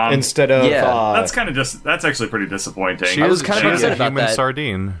 Anime mom. Instead of... Yeah. That's actually pretty disappointing. She I was is- kind of she is upset a about human that.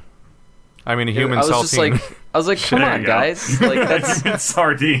 sardine. I mean, a human I was just saltine. like, come There you on, go. guys, like that's.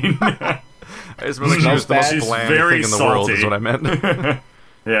 Sardine. I just meant like she was the most She's bland very thing in the world, salty. is what I meant.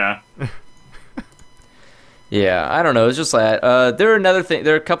 Yeah. Yeah, I don't know. It's just that there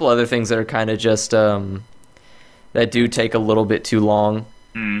are a couple other things that are kind of just that do take a little bit too long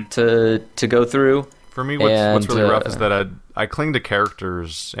to go through. For me, what's really rough is And, that I cling to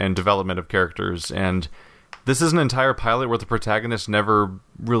characters and development of characters, and this is an entire pilot where the protagonist never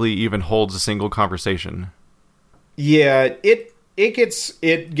really even holds a single conversation. Yeah, it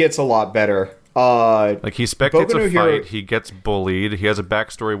gets a lot better. Like, he spectates Boku no a Hero- fight, he gets bullied, he has a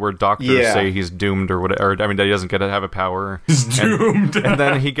backstory where doctors Yeah. say he's doomed or whatever. I mean, that he doesn't get to have a power. Doomed. And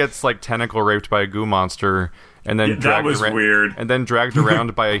then he gets, like, tentacle raped by a goo monster, and then Yeah, that dragged was weird. And then dragged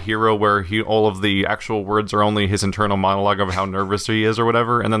around by a hero where all of the actual words are only his internal monologue of how nervous he is or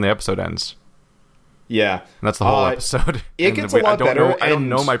whatever, and then the episode ends. Yeah. And that's the whole episode. it And gets a lot better, I don't and-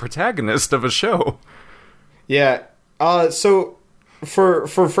 know my protagonist of a show. Yeah. So for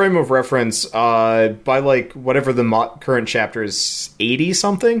frame of reference, by like whatever the current chapter is 80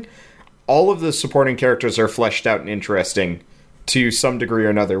 something, all of the supporting characters are fleshed out and interesting to some degree or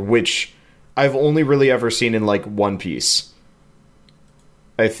another, which I've only really ever seen in like One Piece.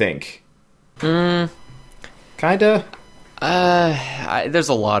 I think. Kinda. There's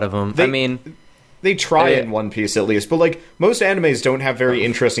a lot of them. I mean, They try Yeah. in One Piece at least, but like most animes don't have very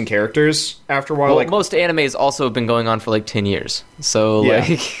interesting characters after a while. well, like most animes also have been going on for like 10 years. So Yeah.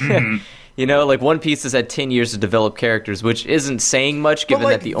 like, you know, like One Piece has had 10 years to develop characters, which isn't saying much given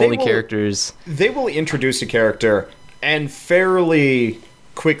like, that the they only will- characters. they will introduce a character and fairly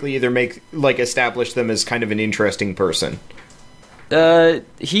quickly either establish them as kind of an interesting person.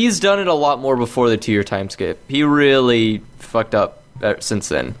 He's done it a lot more before the 2-year time skip. He really fucked up since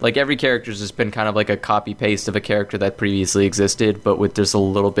then. Like, every character's just been kind of like a copy paste of a character that previously existed, but with just a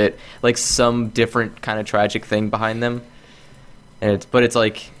little bit, like, some different kind of tragic thing behind them. And it's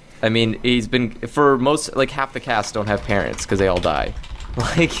like, I mean, he's been, for most, like, half the cast don't have parents because they all die.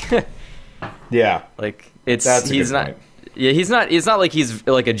 Like, Yeah. like it's That's a he's good not. point. Yeah, he's not. It's not like he's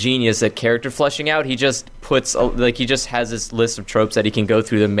like a genius at character fleshing out. He just puts he just has this list of tropes that he can go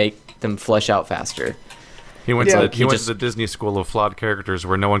through to make them flesh out faster. He went Yeah, to he went just- to the Disney school of flawed characters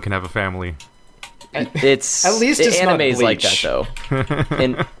where no one can have a family. It's At least it's not anime is like that Bleach.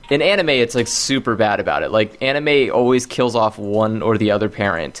 though. In anime, it's like super bad about it. Like anime always kills off one or the other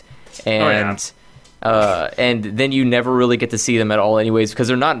parent, and and then you never really get to see them at all, anyways, because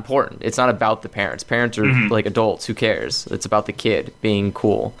they're not important. It's not about the parents. Parents are like adults. Who cares? It's about the kid being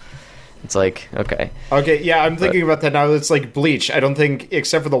cool. It's like, okay. Okay, yeah, I'm thinking about that now. It's like Bleach. I don't think,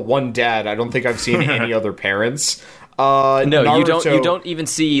 except for the one dad, I don't think I've seen any other parents. No, Naruto, you don't even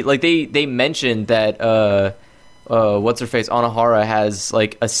see, like, they mentioned that what's her face, Anahara has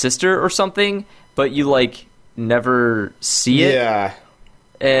like a sister or something, but you like never see it. Yeah.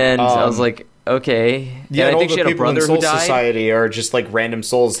 And I was like, okay. Yeah, and I all think the she had a people in brother Soul who died. Society are just like random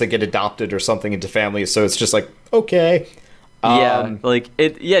souls that get adopted or something into families, so it's just like, okay. Yeah, like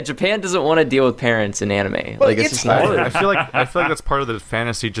it. Yeah, Japan doesn't want to deal with parents in anime. Well, Like it's it's just not. hard. I feel like that's part of the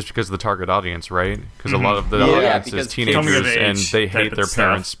fantasy just because of the target audience, right? Because a lot of the Yeah, audience because is coming of teenagers age and they type hate of their stuff.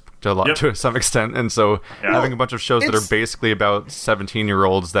 parents to some extent, and so Yeah. having a bunch of shows that are It's- basically about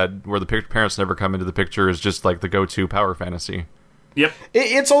 17-year-olds where the parents never come into the picture is just like the go-to power fantasy. Yep.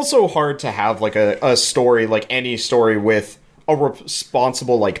 It's also hard to have like a story, like any story, with a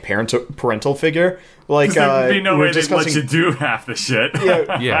responsible like parental figure. Like There'd be no we way were they'd let you discussing. do half the shit.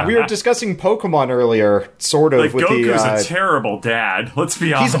 Yeah. We were discussing Pokemon earlier, sort of. Like, with Goku's the, a terrible dad. Let's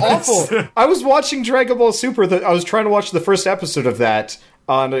be honest. he's awful. I was watching Dragon Ball Super. I was trying to watch the first episode of that.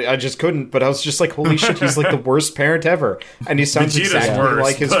 And I just couldn't, but I was just like, holy shit, he's like the worst parent ever. And he sounds Vegeta's exactly worse,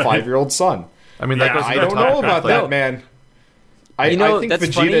 like his but- 5-year-old son. I mean, that Yeah, goes. I into don't the know topic, about like- that, man. I think that's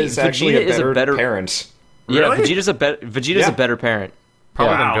Vegeta funny. is actually Vegeta is a a better better- parent. Yeah, Really? Vegeta's Yeah. a better parent.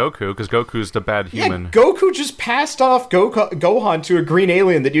 Probably Wow. than Goku, because Goku's the bad Yeah, human. Goku just passed off Gohan to a green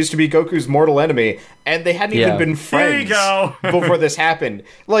alien that used to be Goku's mortal enemy, and they hadn't Yeah. even been There you friends go. before this happened.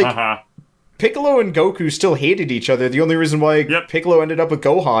 Like, Uh-huh. Piccolo and Goku still hated each other. The only reason why Piccolo ended up with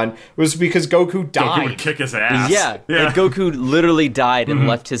Gohan was because Goku died. Goku would kick his ass. Yeah. Like Goku literally died and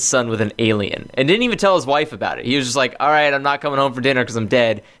left his son with an alien, and didn't even tell his wife about it. He was just like, "All right, I'm not coming home for dinner because I'm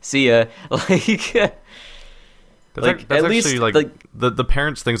dead. See ya." That's at actually least, the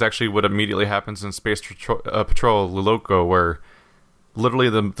parents things actually what immediately happens in Space Patrol Luloko, where literally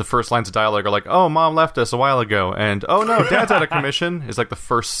the first lines of dialogue are like, "Oh, mom left us a while ago," and "Oh no, dad's out of commission" is like the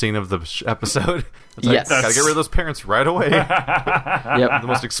first scene of the episode. It's like, Yes. gotta get rid of those parents right away. Yep. The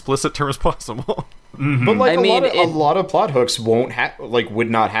most explicit terms possible. But like I mean, a lot of plot hooks would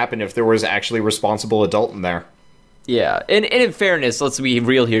not happen if there was actually a responsible adult in there. Yeah, and in fairness, let's be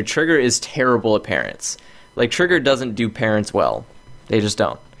real here. Trigger is terrible at parents. Like, Trigger doesn't do parents well. They just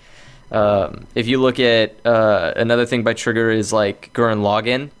don't. If you look at another thing by Trigger is like Gurren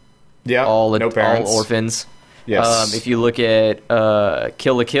Lagann, Yeah, all no parents. all orphans. Yes. If you look at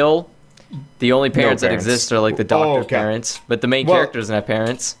Kill la Kill, the only parents that parents. exist are like the doctor's okay. parents, but the main Well- character doesn't have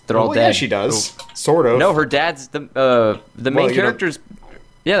parents. They're all Well, dead. yeah, she does. Sort of. No, her dad's the main Well, you know- character's.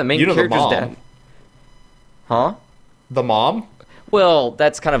 Yeah, the main You know the character's mom. dad. Huh? The mom? Well,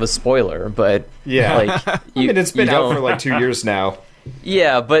 that's kind of a spoiler, but Yeah. like I mean, it's been you out don't- for like 2 years now.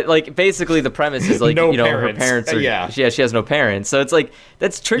 Yeah, but like basically the premise is like No you know parents. her parents are Yeah. she has no parents, so it's like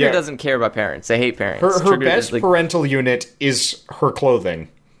that's Trigger Yeah. doesn't care about parents. They hate parents. Her Trigger best is, like, parental unit is her clothing,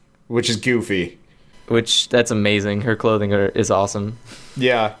 which is goofy. which that's amazing. Her clothing is awesome.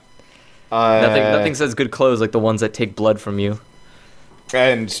 Yeah. Nothing says good clothes like the ones that take blood from you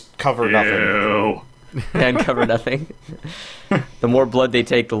And cover nothing. Ew. and cover nothing. The more blood they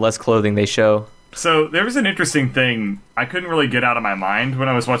take, the less clothing they show. So there was an interesting thing I couldn't really get out of my mind when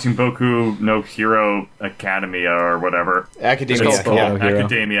I was watching Boku no Hero Academia or whatever. Academia. It's called Yeah. Boku no Hero.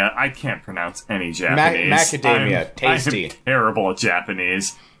 Academia. I can't pronounce any Japanese. Macadamia. Tasty. I'm terrible at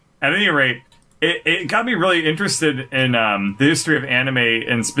Japanese. At any rate, it got me really interested in the history of anime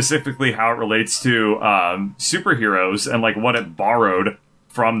and specifically how it relates to superheroes and like what it borrowed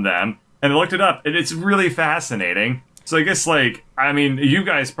from them. And I looked it up, and it's really fascinating. So I guess, like, I mean, you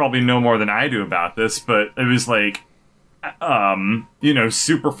guys probably know more than I do about this, but it was like,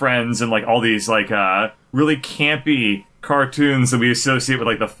 Super Friends and like all these like really campy cartoons that we associate with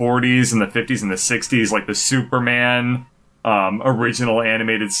like the 40s and the 50s and the 60s, like the Superman original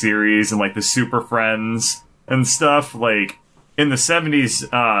animated series and like the Super Friends and stuff. Like in the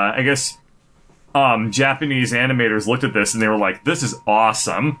 70s, I guess Japanese animators looked at this and they were like, "This is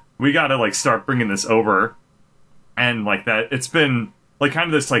awesome. We got to like start bringing this over." And like that, it's been like kind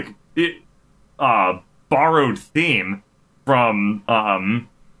of this like borrowed theme from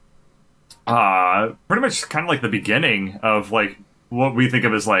pretty much kind of like the beginning of like what we think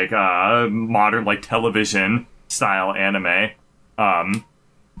of as like modern like television style anime.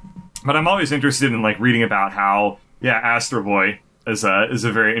 But I'm always interested in like reading about how Astro Boy is a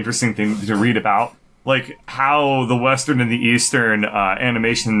very interesting thing to read about, like how the Western and the Eastern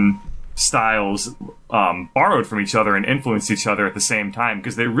animation styles borrowed from each other and influenced each other at the same time,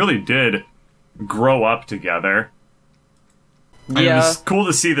 because they really did grow up together. And it was cool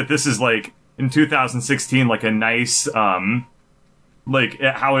to see that this is like in 2016 like a nice like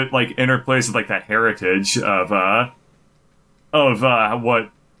how it like interplays with like that heritage of what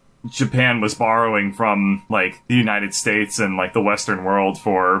Japan was borrowing from like the United States and like the Western world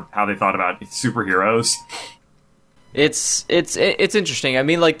for how they thought about superheroes. It's interesting. I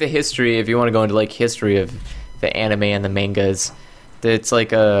mean, like the history. If you want to go into like history of the anime and the mangas, it's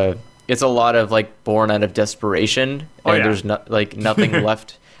like it's a lot of like born out of desperation, and there's nothing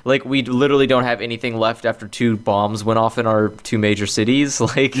left. Like we literally don't have anything left after 2 bombs went off in our 2 major cities.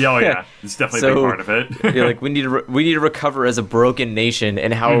 Like it's definitely a big part of it. Like we need to recover as a broken nation,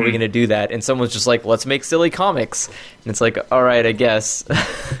 and how are we going to do that? And someone's just like, let's make silly comics, and it's like, all right, I guess.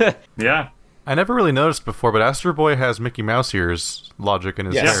 Yeah. I never really noticed before, but Astro Boy has Mickey Mouse ears logic in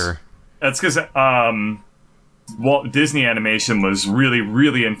his hair. That's because Walt Disney Animation was really,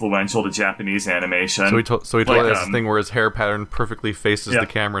 really influential to Japanese animation. So he told us this thing where his hair pattern perfectly faces the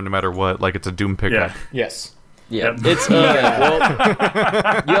camera no matter what, like it's a Doom pickup. Yeah. Yes. Yeah, it's well.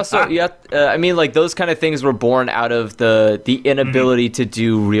 I mean, like those kind of things were born out of the inability to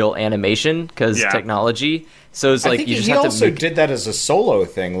do real animation because technology. So it's like I think you just he have also to. did that as a solo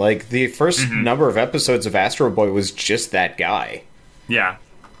thing. Like the first number of episodes of Astro Boy was just that guy. Yeah.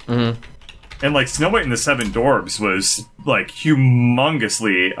 And like Snow White and the Seven Dwarfs was like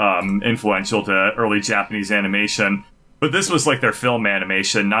humongously influential to early Japanese animation, but this was like their film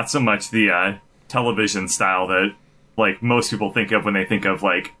animation, not so much the television style that like most people think of when they think of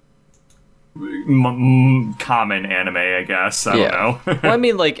like common anime, I guess. I don't know. Well, I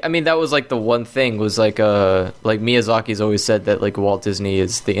mean, that was like the one thing was like Miyazaki's always said that like Walt Disney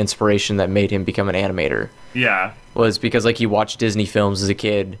is the inspiration that made him become an animator. Yeah. Was because like he watched Disney films as a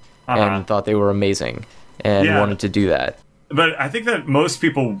kid and thought they were amazing and wanted to do that. But I think that most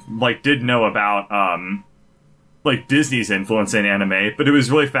people like did know about like Disney's influence in anime, but it was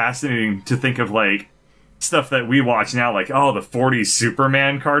really fascinating to think of like stuff that we watch now, like the 40s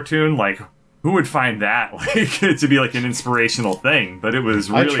Superman cartoon, like who would find that like to be like an inspirational thing? But it was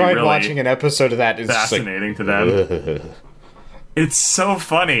really, I tried really watching an episode of that. It's fascinating to them. It's so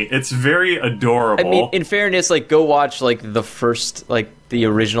funny. It's very adorable. I mean, in fairness, like go watch like the first the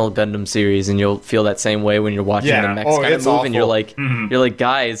original Gundam series, and you'll feel that same way when you're watching the next kind of move, and you're like,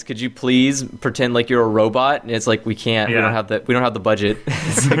 guys, could you please pretend like you're a robot? And it's like we can't. We don't have the budget.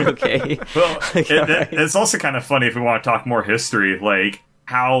 It's like okay. Well, it's also kind of funny if we want to talk more history, like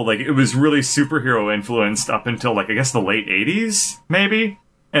how like it was really superhero influenced up until like I guess the late 80s maybe,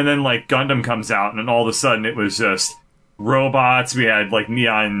 and then like Gundam comes out, and then all of a sudden it was just robots. We had like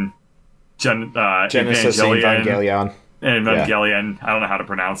Neon Genesis Evangelion. And Evangelion, I don't know how to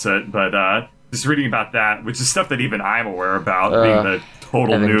pronounce it, but just reading about that, which is stuff that even I'm aware about, being the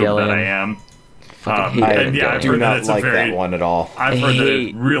total noob that I am. I do not like that one at all. I've heard that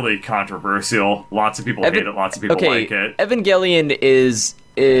it's really controversial. Lots of people hate it. Lots of people like it. Evangelion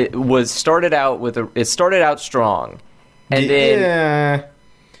started out strong, and then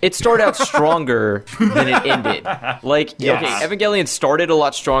it started out stronger than it ended. Like, okay, Evangelion started a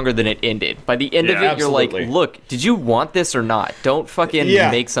lot stronger than it ended. By the end of it, you're like, look, did you want this or not? Don't fucking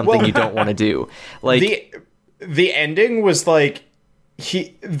make something you don't want to do. Like the ending was like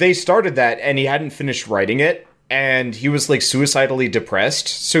they started that and he hadn't finished writing it, and he was like suicidally depressed,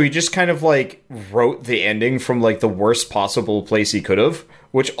 so he just kind of like wrote the ending from like the worst possible place he could have,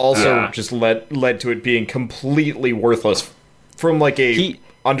 which also just led to it being completely worthless from like a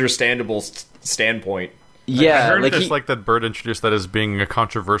understandable standpoint. I heard that Bird introduced that as being a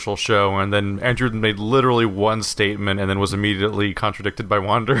controversial show, and then Andrew made literally one statement and then was immediately contradicted by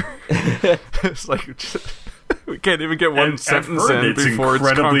Wander. It's like we can't even get one sentence in before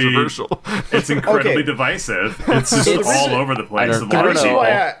it's controversial. It's incredibly divisive. It's just all over the place.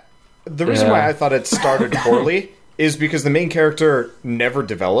 The reason why I thought it started poorly is because the main character never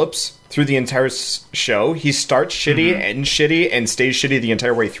develops through the entire show. He starts shitty, ends shitty, and stays shitty the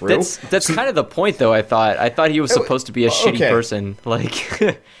entire way through. That's kind of the point, though. I thought he was supposed to be a shitty person. Like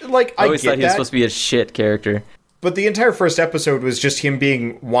I always thought he was supposed to be a shit character. But the entire first episode was just him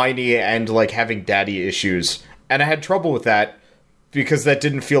being whiny and like having daddy issues, and I had trouble with that because that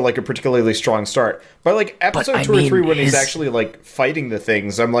didn't feel like a particularly strong start. By like episode 2 or 3, when he's actually like fighting the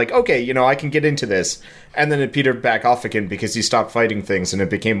things, I'm like, okay, I can get into this. And then it petered back off again because he stopped fighting things, and it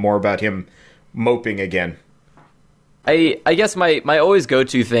became more about him moping again. I guess my always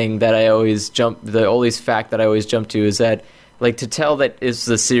go-to thing that I always fact that I always jump to is that, like, to tell that is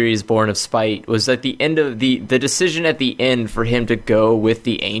the series born of spite was at the end of the decision at the end for him to go with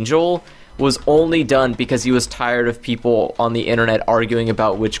the angel was only done because he was tired of people on the internet arguing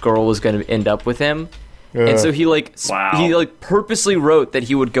about which girl was going to end up with him. And so he purposely wrote that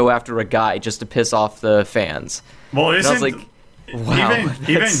he would go after a guy just to piss off the fans. Well, I was like, wow.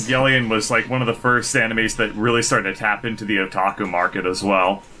 Evangelion was like one of the first animes that really started to tap into the otaku market as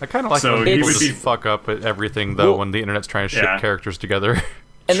well. I kind of like when people just fuck up at everything, though, when the internet's trying to ship characters together.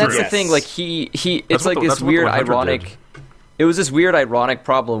 And that's the thing, like, it's like this weird ironic... It was this weird ironic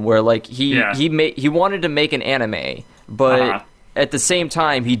problem where, like, he wanted to make an anime, but at the same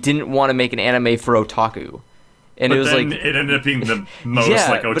time, he didn't want to make an anime for otaku. And but it was then like it ended up being the most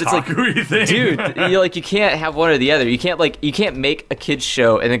like otaku-y thing. Dude, you can't have one or the other. You can't make a kids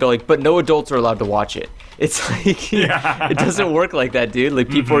show and then go like, but no adults are allowed to watch it. It's like it doesn't work like that, dude. Like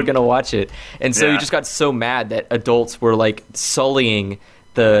people are gonna watch it, and so he just got so mad that adults were like sullying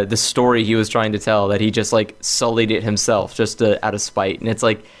the story he was trying to tell that he just like sullied it himself just out of spite. And it's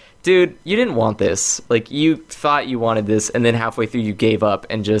like, dude, you didn't want this. Like, you thought you wanted this, and then halfway through you gave up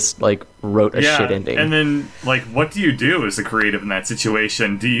and just, like, wrote a shit ending. And then, like, what do you do as a creative in that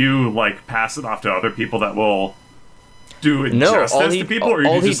situation? Do you, like, pass it off to other people that will do it justice to people? Or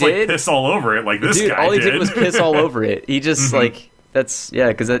you just, like, piss all over it like this guy did? All he did was piss all over it. He just, like, that's,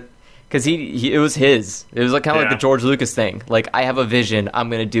 because it was his. It was like kind of like the George Lucas thing. Like, I have a vision. I'm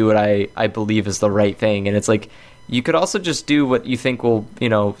going to do what I believe is the right thing. And it's like, you could also just do what you think will,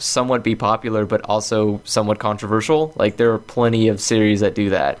 somewhat be popular, but also somewhat controversial. Like, there are plenty of series that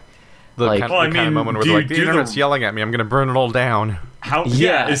do that. The kind of moment where the internet's yelling at me, I'm going to burn it all down.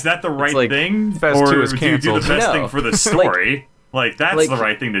 Is that the right thing? Phase 2 is canceled. Do you do the best thing for the story? Like, that's Like, the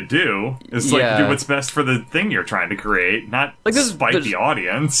right thing to do. Is like do what's best for the thing you're trying to create, not Like, spite the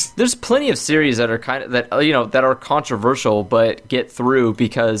audience. There's plenty of series that are kind of that are controversial but get through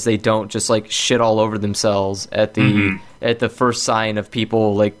because they don't just like shit all over themselves at the first sign of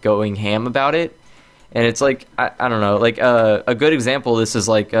people like going ham about it. And it's like I don't know, like a good example of this is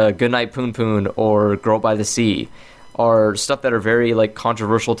like Goodnight Poon Poon or Girl by the Sea, or stuff that are very like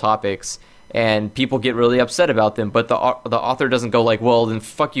controversial topics. And people get really upset about them, but the author doesn't go like, "Well, then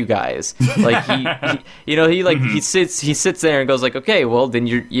fuck you guys." Like he sits there and goes like, "Okay, well then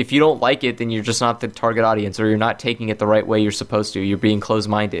if you don't like it, then you're just not the target audience, or you're not taking it the right way you're supposed to. You're being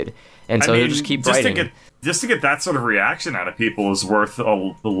closed-minded." And so he'll just keep writing. Just to get that sort of reaction out of people is worth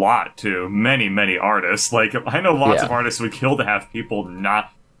a lot to many artists. Like, I know lots of artists would kill to have people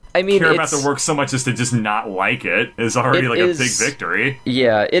not care about their work so much as to just not like it is already like a big victory.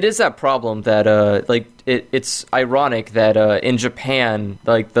 Yeah, it is that problem that it's ironic that in Japan,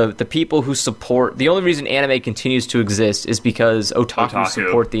 like the people who support, the only reason anime continues to exist is because otaku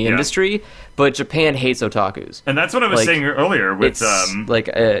support the industry, but Japan hates otakus. And that's what I was saying earlier with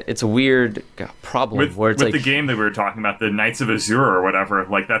it's a weird problem where it's with the game that we were talking about, the Knights of Azure or whatever.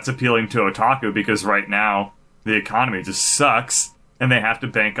 Like, that's appealing to otaku because right now the economy just sucks. And they have to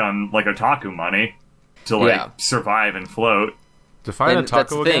bank on, like, otaku money to, survive and float. Define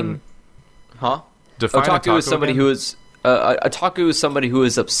otaku again? Huh? Otaku is somebody who is... otaku is somebody who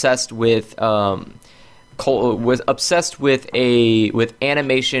is obsessed with... with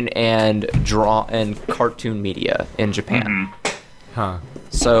animation and cartoon media in Japan. Mm-hmm. Huh.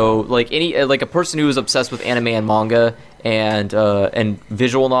 So, like, a person who is obsessed with anime and manga and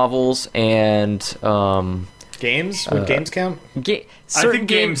visual novels and... Games? Would games count? Certain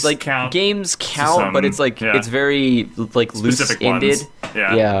games count, but it's like it's very like loose-ended.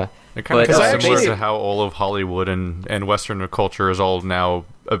 Yeah. It kind of similar to how all of Hollywood and Western culture is all now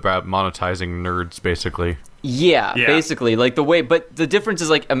about monetizing nerds, basically. Yeah, basically, like the way. But the difference is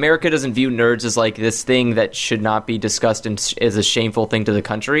like America doesn't view nerds as like this thing that should not be discussed and as a shameful thing to the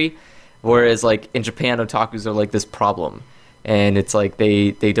country, whereas like in Japan, otakus are like this problem. And it's like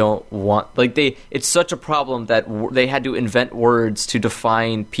they don't want it's such a problem that they had to invent words to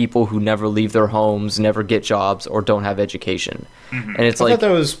define people who never leave their homes, never get jobs, or don't have education. Mm-hmm. And it's I thought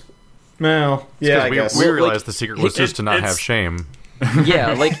that was I guess we realized the secret was just to not have shame.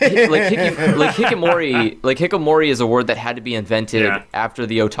 Yeah, hikikomori is a word that had to be invented after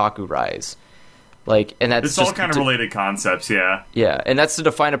the otaku rise. Like, and that's it's all kind of related concepts. Yeah, and that's to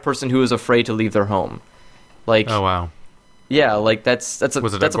define a person who is afraid to leave their home. Like, oh wow. Yeah, like that's a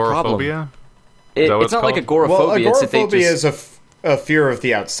agoraphobia? It's not like agoraphobia. Well, agoraphobia is a fear of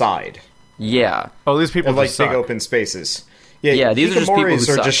the outside. Yeah. Oh, these people like suck. big open spaces. Yeah, these are just people who are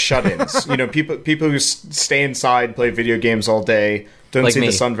suck. just shut-ins. People who stay inside, play video games all day, don't like see me.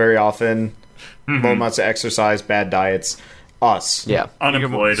 the sun very often, low amounts of exercise, bad diets. Us. Yeah.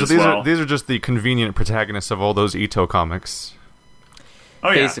 Unemployed so as these well. These are just the convenient protagonists of all those Ito comics. Oh,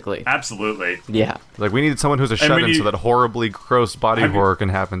 yeah. Basically. Absolutely. Yeah. Like, we need someone who's a shut-in so that horribly gross body horror can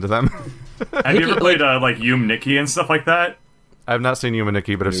happen to them. Have you ever played, like, Yume Nikki and stuff like that? I've not seen Yume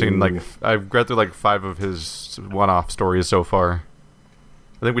Nikki, but I've seen, I've read through, 5 of his one-off stories so far.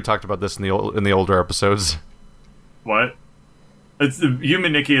 I think we talked about this in the older episodes. What?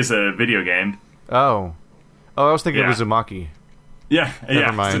 Yume Nikki is a video game. Oh, I was thinking of Uzumaki. Yeah,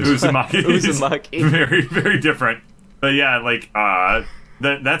 Never mind. Uzumaki. Very, very different. But yeah, like,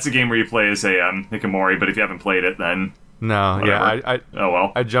 that's a game where you play as a Hikikomori, but if you haven't played it, then no,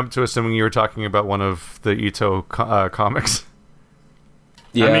 whatever. I jumped to assuming you were talking about one of the Ito comics.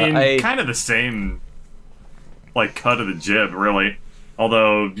 Yeah, I mean, kind of the same, like, cut of the jib, really.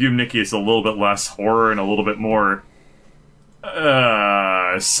 Although Yume Nikki is a little bit less horror and a little bit more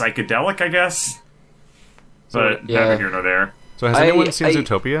psychedelic, I guess. But neither here nor there. So has anyone seen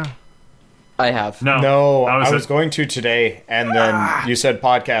Zootopia? I have. No, I was going to today, and then you said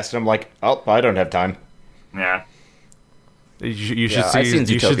podcast, and I'm like, oh, I don't have time. Yeah. You should see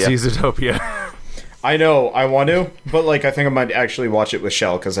Zootopia. I know, I want to, but like I think I might actually watch it with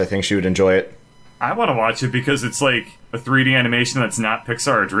Shell, because I think she would enjoy it. I want to watch it because it's like a 3D animation that's not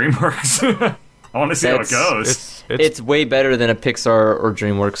Pixar or DreamWorks. I want to see how it goes. It's way better than a Pixar or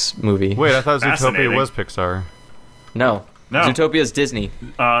DreamWorks movie. Wait, I thought Zootopia was Pixar. No. Zootopia is Disney.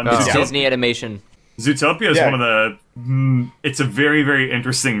 It's Disney animation. Zootopia is one of the... It's a very, very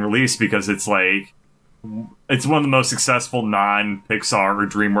interesting release because it's like... It's one of the most successful non-Pixar or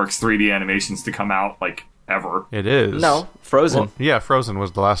DreamWorks 3D animations to come out, like, ever. It is. No, Frozen. Well, yeah, Frozen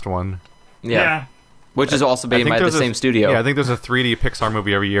was the last one. Yeah. Which is also made by the same studio. Yeah, I think there's a 3D Pixar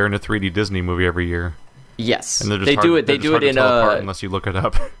movie every year and a 3D Disney movie every year. Yes, And they're just they hard, do it. they're They just do hard it to in tell apart unless you look it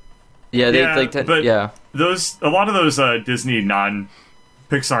up. yeah. They Yeah, but yeah. a lot of those Disney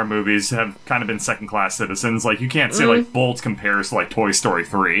non-Pixar movies have kind of been second-class citizens. Like, you can't say like Bolt compares to like Toy Story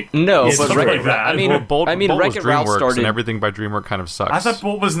 3. No, It's but something like that. I mean, Well, Bolt was Wreck-It Ralph DreamWorks, started. and everything by DreamWorks kind of sucks. I thought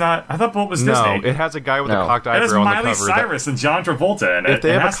Bolt was No, Disney. it has a guy with No. a cocked It has eyebrow on the Miley cover. Cyrus and John Travolta in it. If they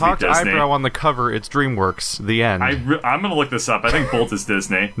It have a has to be cocked Disney. eyebrow on the cover, it's DreamWorks. The end. I'm gonna look this up. I think Bolt is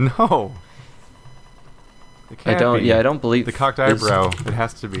Disney. No. It I can't don't. be. Yeah, I don't believe The cocked this- eyebrow. It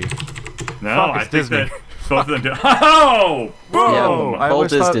has to be. No, Fuck, I it's think Disney. that both of them do. Oh, boom! Yeah, I Bolt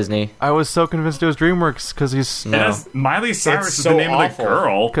always is thought- Disney. I was so convinced it was DreamWorks because he's It has Miley Cyrus It's is so the name awful. of the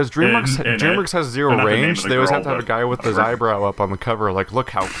girl. because DreamWorks in DreamWorks it. has zero Or not the name range. of the They always girl, have to have a but- guy with his eyebrow up on the cover, like,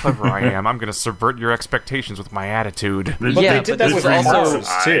 look how clever I am. I'm gonna subvert your expectations with my attitude. But Yeah, they did but that this with is also-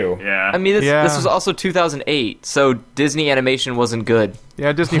 Cars too. Yeah. I mean, this Yeah. was also 2008, so Disney animation wasn't good.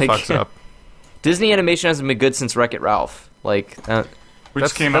 Yeah, Disney Like- fucks up. Disney animation hasn't been good since Wreck-It Ralph. Like,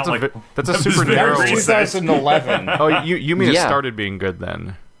 which came out like that's a that was super very That narrow. was recent. 2011. Oh, you mean it Yeah. started being good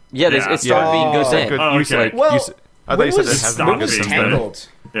then? yeah, Yeah. it started being good Oh. then. Good. Oh, You okay. said, Well, you said, I thought when you said was, it hasn't Stop been when good was being since then. Tangled?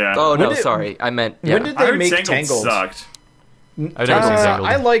 Yeah. Oh When no, did- sorry, I meant yeah. When did I they heard make Tangled Tangled? sucked. I didn't see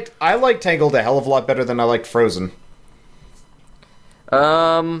Tangled. I liked Tangled a hell of a lot better than I liked Frozen.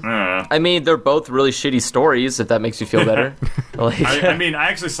 I mean, they're both really shitty stories. If that makes you feel better. Like, I mean, I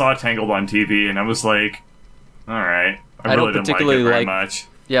actually saw Tangled on TV, and I was like, all right. I don't really didn't particularly like it very like- much.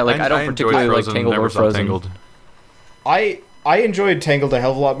 yeah, like I don't enjoyed particularly like Frozen, Tangled never or saw Frozen. Tangled. I enjoyed Tangled a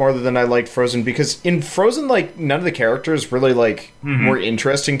hell of a lot more than I liked Frozen because in Frozen, like, none of the characters really, like, were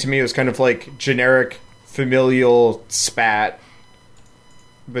interesting to me. It was kind of like generic familial spat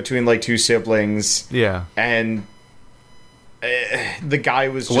between, like, two siblings, Yeah. and the guy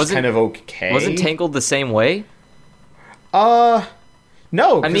was just Wasn't- kind of okay. Wasn't Tangled the same way?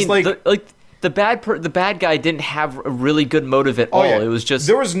 No, I mean, like, the bad guy didn't have a really good motive at all. oh, yeah. It was just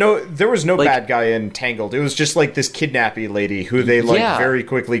there was no like- bad guy in Tangled. It was just like this kidnappy lady who they like Yeah. very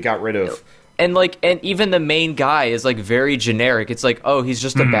quickly got rid of. and even the main guy is like very generic. It's like, oh, he's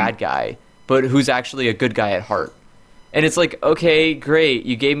just a bad guy, but who's actually a good guy at heart. And it's like, okay, great,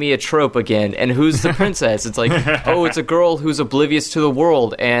 you gave me a trope again. And who's the princess? It's like, oh, it's a girl who's oblivious to the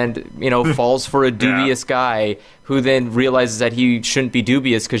world and, falls for a dubious guy who then realizes that he shouldn't be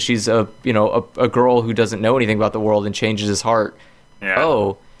dubious because she's a girl who doesn't know anything about the world and changes his heart. Yeah.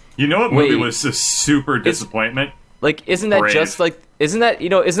 Oh, You know what movie wait. was a super disappointment? like, isn't that Brave. just like, isn't that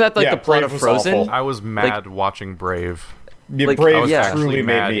like Yeah, the plot Brave of was Frozen? awful. I was mad watching Brave. Yeah, Like, Brave I was yeah. actually truly made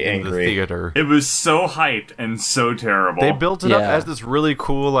mad me in the angry. theater. It was so hyped and so terrible. They built it up Yeah. as this really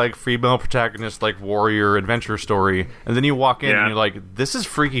cool, like, female protagonist, like, warrior adventure story, and then you walk in Yeah. and you're like, this is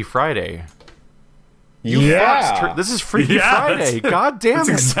Freaky Friday. Yeah. This is Freaky Yeah, Friday. that's- God damn That's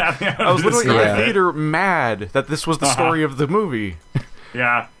it. exactly how I was literally in Yeah. the theater mad that this was the story of the movie.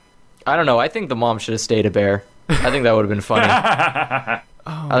 Yeah. I don't know. I think the mom should have stayed a bear. I think that would have been funny. I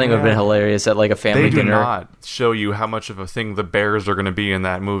think it would have been hilarious at like a family They do dinner. not show you how much of a thing the bears are going to be in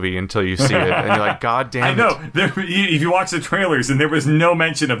that movie until you see it, and you're like, God damn I it. know. If you watch the trailers, and there was no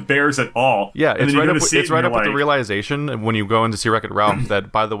mention of bears at all. Yeah, And it's then you right go up. to see it It's and right you're up with the like, realization when you go in to see Wreck-It Ralph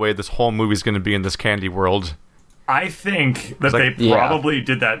that, by the way, this whole movie's going to be in this candy world. I think that like- they Yeah. probably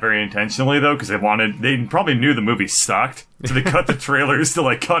did that very intentionally, though, because they probably knew the movie sucked, so they cut the trailers to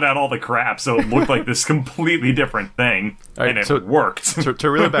like cut out all the crap, so it looked like this completely different thing, All right, and it so- worked. To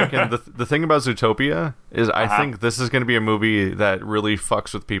reel it back in, the thing about Zootopia is I Uh-huh. think this is going to be a movie that really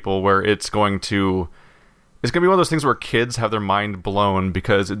fucks with people, where it's going to be one of those things where kids have their mind blown,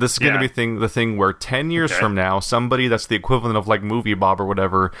 because this is going to Yeah. be the thing where 10 years Okay. from now, somebody that's the equivalent of like Movie Bob or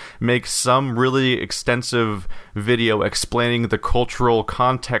whatever makes some really extensive video explaining the cultural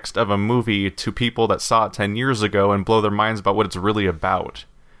context of a movie to people that saw it 10 years ago and blow their minds about what it's really about.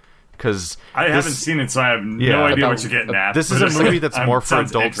 Because I haven't seen it, so I have Yeah. no idea About- what you're getting at. this is but a it's movie like- that's more for sounds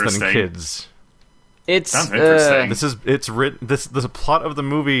adults than interesting. kids. It's Sounds interesting. It's written. The plot of the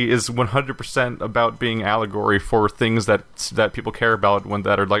movie is 100% about being allegory for things that people care about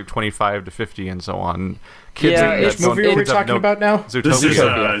that are like 25 to 50 and so on. Kids Yeah, that it's- Which movie are we kids have talking about now? Zootopia. This is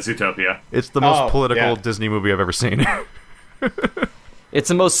Zootopia. Zootopia. It's the most Oh, political yeah. Disney movie I've ever seen. It's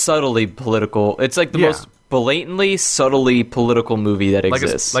the most subtly political. It's like the Yeah. most blatantly, subtly political movie that like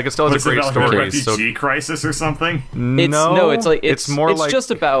exists. it still has What's a it great about, story. a So refugee crisis or something? it's more like just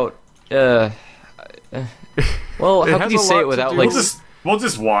about. Well, It how has can you a say lot it to without do like? with- We'll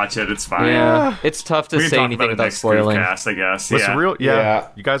just watch it. It's fine. Yeah, it's tough to We can say talk anything about it without next spoiling. Cast, I guess. What's Yeah. real? Yeah.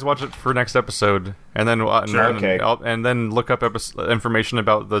 You guys watch it for next episode, and then Okay. and then look up information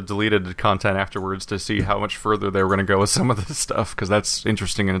about the deleted content afterwards to see how much further they were going to go with some of this stuff, because that's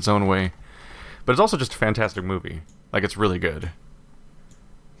interesting in its own way. but it's also just a fantastic movie. Like, it's really good.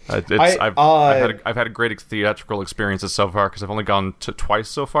 I've had a great theatrical experiences so far because I've only gone to twice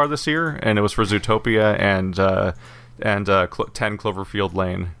so far this year, and it was for Zootopia and 10 Cloverfield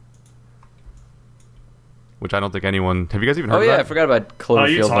Lane, which I don't think anyone. Have you guys even heard? Oh of yeah, that? I forgot about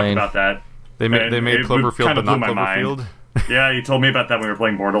Cloverfield you talked Lane. about that. They made Cloverfield, but not blew my Cloverfield. mind. Yeah, you told me about that when we were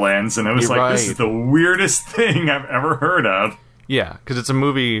playing Borderlands, and I was You're like, this right. is the weirdest thing I've ever heard of. Yeah, because it's a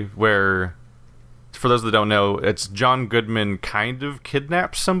movie where, for those that don't know, it's John Goodman kind of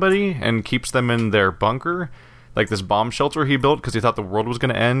kidnaps somebody and keeps them in their bunker, like this bomb shelter he built because he thought the world was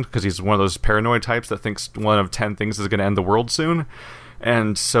going to end, because he's one of those paranoid types that thinks one of 10 things is going to end the world soon.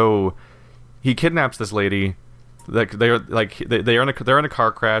 And so he kidnaps this lady. They're in a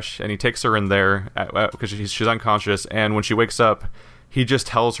car crash, and he takes her in there because she's unconscious. And when she wakes up, he just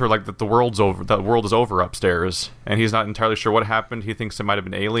tells her like that the world is over upstairs, and he's not entirely sure what happened. He thinks it might have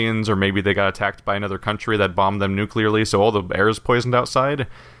been aliens, or maybe they got attacked by another country that bombed them nuclearly, so all the air is poisoned outside.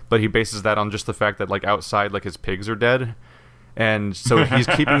 But he bases that on just the fact that like outside, like his pigs are dead, and so he's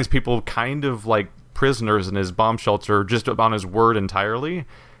keeping these people kind of like prisoners in his bomb shelter just on his word entirely.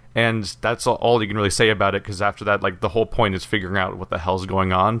 And that's all you can really say about it, because after that, like, the whole point is figuring out what the hell's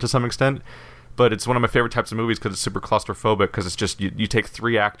going on to some extent. But it's one of my favorite types of movies because it's super claustrophobic, because it's just, you take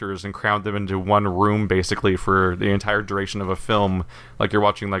 3 actors and crowd them into one room, basically, for the entire duration of a film, like you're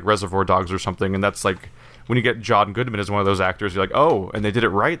watching, like, Reservoir Dogs or something, and that's, like, when you get John Goodman as one of those actors, you're like, oh, and they did it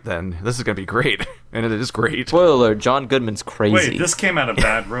right then. This is going to be great. And it is great. Spoiler alert, John Goodman's crazy. Wait, this came out of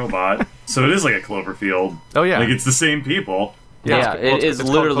Bad Robot, so it is like a Cloverfield. Oh, yeah. Like, it's the same people. Yeah, it's it is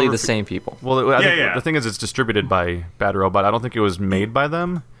called literally the Cloverfield. same people. Well, I think yeah. the thing is, it's distributed by Bad Robot. I don't think it was made by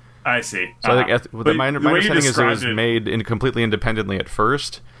them. I see. So I think But my the way you understanding is it was described made completely independently at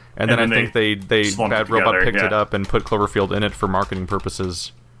first, and then I think they slumped Bad it Robot together, picked it yeah. up and put Cloverfield in it for marketing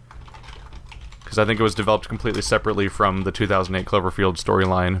purposes. Because I think it was developed completely separately from the 2008 Cloverfield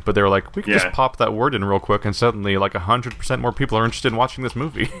storyline, but they were like, we could just pop that word in real quick, and suddenly like 100% more people are interested in watching this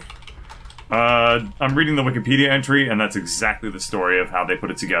movie. I'm reading the Wikipedia entry, and that's exactly the story of how they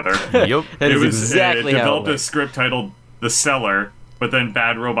put it together. Yep. That is exactly it how developed it a went. script titled The Cellar, but then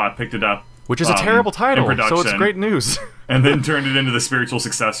Bad Robot picked it up, Which is a terrible title, in so it's production, great news. and then turned it into the spiritual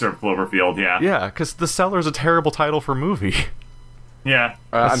successor of Cloverfield. Yeah, because The Cellar is a terrible title for a movie. Yeah.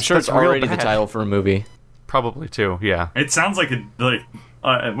 I'm sure it's that's real already the bad. title for a movie. Probably, too, yeah. It sounds like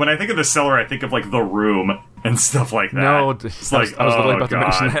when I think of The Cellar, I think of like The Room and stuff like that. No, it's I like, was literally oh, about God.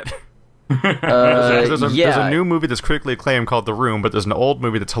 to mention that. Yeah, There's a new movie that's critically acclaimed called The Room, but there's an old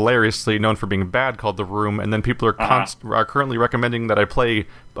movie that's hilariously known for being bad called The Room, and then people are currently recommending that I play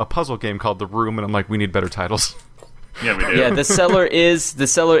a puzzle game called The Room, and I'm like, we need better titles. Yeah, we do. Yeah, The Cellar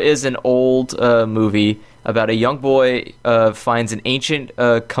is an old movie about a young boy finds an ancient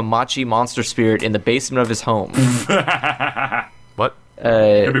Kamachi monster spirit in the basement of his home. What?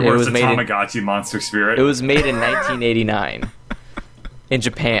 Could be It worse was than made in, Tamagotchi Monster Spirit. it was made in 1989 in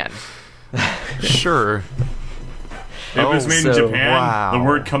Japan. Sure. It was made in so- Japan. wow. The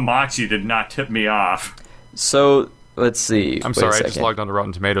word Kamachi did not tip me off. So let's see. I'm Wait sorry, a I just second. logged onto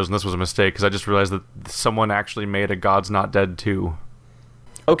Rotten Tomatoes, and this was a mistake, because I just realized that someone actually made a God's Not Dead 2.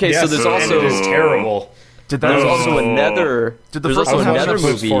 Okay, so Yes, there's and also it is terrible. Did that there's Oh. also another. Did the there's first also one have another enough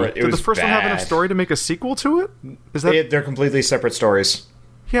movie. for it? Did the was first one have enough bad. story to make a sequel to it? Is that They're completely separate stories.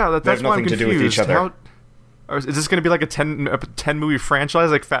 yeah? That's have why I'm nothing to do with confused. each other. How, or is this going to be like a 10 movie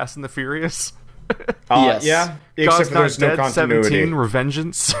franchise like Fast and the Furious? Yes. Yeah, God's except for Not there's no Dead, continuity. 17,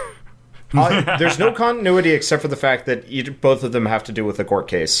 Revengeance. There's no continuity except for the fact that both of them have to do with a court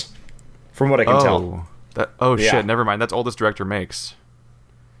case, from what I can tell. Oh Yeah. shit! Never mind. That's all this director makes.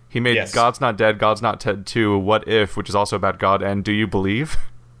 He made Yes. God's Not Dead, God's Not Dead 2, What If, which is also about God, and Do You Believe?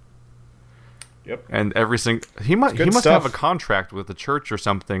 Yep. And every single he must good have stuff. a contract with the church or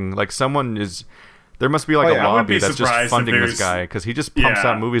something. Like someone is there must be like Oh, a yeah. I wouldn't be lobby that's just surprised if funding this there's- guy because he just pumps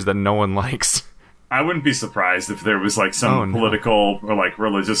Yeah. out movies that no one likes. I wouldn't be surprised if there was like some Oh, no. political or like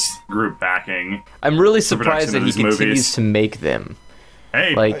religious group backing. I'm really production surprised that of he these continues movies. to make them.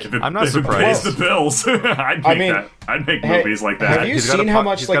 Hey, Like, if it, I'm not if it surprised. pays the bills, I'd make I mean, that. I'd make hey, movies like have that. you He's got seen a how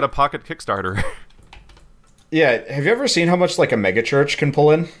much he's like got a pocket Kickstarter. yeah? Have you ever seen how much like a megachurch can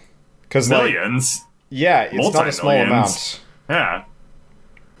pull in? Because like Millions. yeah, it's not a small Multi-millions. amount. Yeah.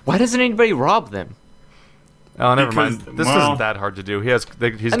 Why doesn't anybody rob them? Oh, never Because- mind. This well- isn't that hard to do. He's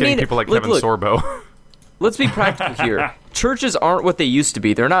getting mean, people like look, Kevin look. Sorbo. Let's be practical here. Churches aren't what they used to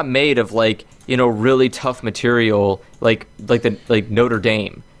be. They're not made of like, really tough material like Notre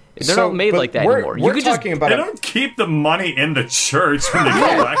Dame. They're So, not made but like that we're, anymore. We're You could talking about They a, don't keep the money in the church when they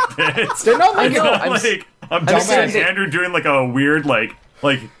collect it. they're not I like know. I'm I'm picturing saying that- Andrew doing like a weird like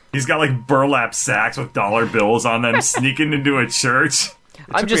He's got like burlap sacks with dollar bills on them, sneaking into a church.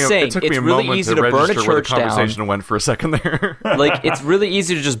 I'm just saying, it took me it's a really moment easy to to burn a register where the church down. conversation went for a second there. Like, it's really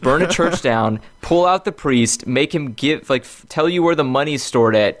easy to just burn a church down, pull out the priest, make him tell you where the money's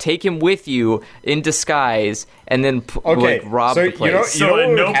stored at, take him with you in disguise, and then rob the place. So at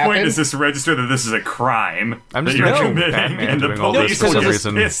no point happen? does this register that this is a crime. I'm just that you're imagining committing, Batman and the doing all this police for are some just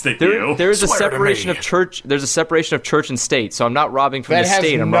reason. pissed at you. There's a Swear to separation me. of church. There's a separation of church and state. So I'm not robbing from That the has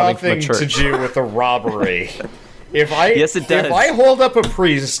state. I'm robbing from nothing a to church. do with a robbery. Yes, it does. If I hold up a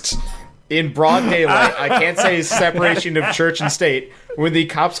priest in broad daylight, I can't say separation of church and state when the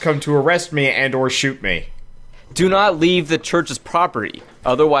cops come to arrest me and or shoot me. Do not leave the church's property.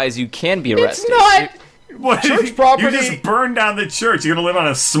 Otherwise, you can be arrested. It's not What? church property. You just burned down the church. You're gonna live on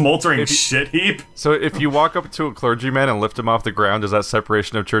a smoldering shit heap. So if you walk up to a clergyman and lift him off the ground, is that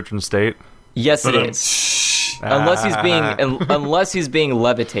separation of church and state? Yes, it But, is. Unless he's being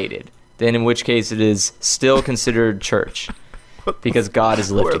levitated, then in which case it is still considered church because God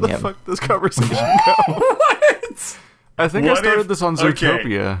is Where lifting the him. fuck does this conversation go? What? I think I What started if- this on okay.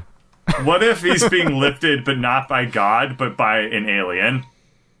 Zootopia. What if he's being lifted, but not by God, but by an alien?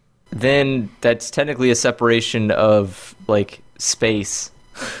 Then that's technically a separation of like space.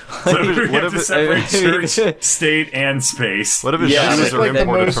 So we what have if to separate it- church, state, and space. What if his Yeah, shoes it's are like the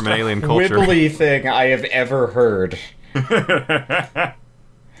imported most from an alien culture? wibbly thing I have ever heard.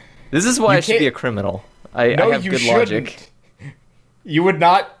 This is why I should can't- be a criminal. I No, have you good shouldn't. logic. You would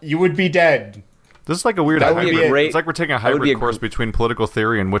not. You would be dead. This is like a weird That would hybrid. be a great- It's like we're taking a that would be hybrid a course between political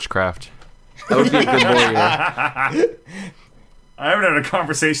theory and witchcraft. I would be a good lawyer. I haven't had a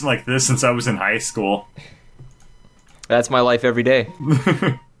conversation like this since I was in high school. That's my life every day.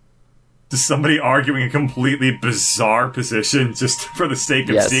 Just somebody arguing a completely bizarre position just for the sake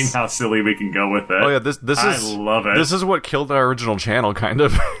of Yes. seeing how silly we can go with it. Oh yeah, this I is love it. This is what killed our original channel, kind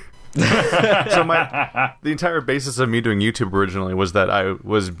of. So the entire basis of me doing YouTube originally was that I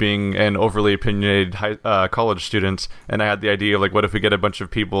was being an overly opinionated college student, and I had the idea of like, what if we get a bunch of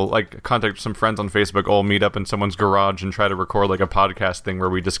people, like contact some friends on Facebook, all meet up in someone's garage and try to record like a podcast thing where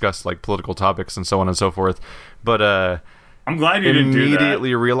we discuss like political topics and so on and so forth. But I'm glad you didn't do that.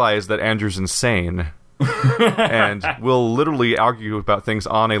 immediately realized that Andrew's insane. And will literally argue about things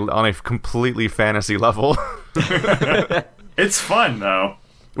on a completely fantasy level. It's fun though.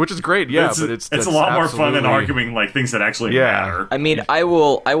 Which is great, yeah, it's, but it's a lot more fun than absolutely- arguing like things that actually Yeah. matter. I mean, I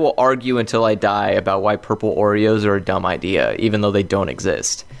will argue until I die about why purple Oreos are a dumb idea, even though they don't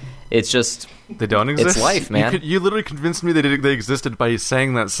exist. It's just They don't exist. life, man. You literally convinced me that they existed by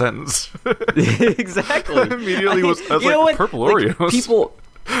saying that sentence. exactly. Immediately was I was You know like what? purple Like, Oreos.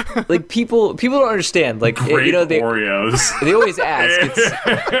 people don't understand. Like Grape you know they Oreos. they always ask.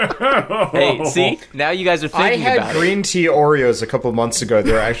 Hey, see, now you guys are I thinking had about it. green tea Oreos a couple months ago.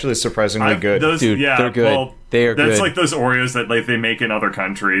 They're actually surprisingly good. Those, Dude, yeah, they're good. Well, They are that's good. like those Oreos that like they make in other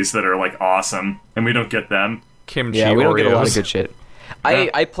countries that are like awesome, and we don't get them. Kimchi Yeah, we don't get a lot of Oreos. good shit.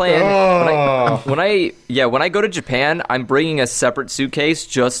 I plan Oh. when I go to Japan, I'm bringing a separate suitcase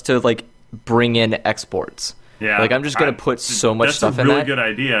just to like bring in exports. Yeah, Like, I'm just gonna put so much stuff in That's a really that. good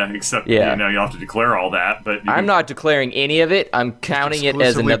idea. Except Yeah. you have to declare all that. But I'm not declaring any of it. I'm counting it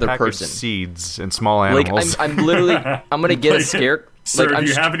as Exclusively another packaged person. seeds and small Like animals. I'm literally I'm gonna get a scare. Sir, Like I'm do you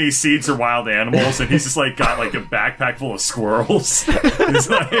just- have any seeds or wild animals? And he's just like got like a backpack full of squirrels. He's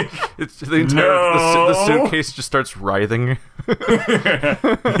like, It's the entire the No. suitcase just starts writhing.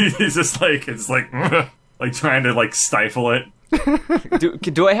 he's just like it's like trying to like stifle it.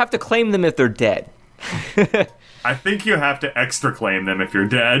 do I have to claim them if they're dead? I think you have to extra claim them if you're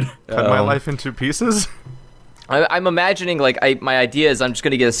dead. Cut my life into pieces. I'm imagining like my idea is I'm just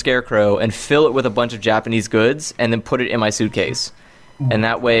gonna get a scarecrow and fill it with a bunch of Japanese goods and then put it in my suitcase, and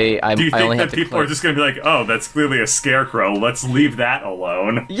that way I Do you only think have that to people claim. are just going to be like, "Oh, that's clearly a scarecrow. Let's leave that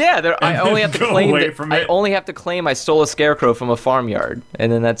alone"? Yeah, I only have to go claim. away That, from I it. only have to claim I stole a scarecrow from a farmyard,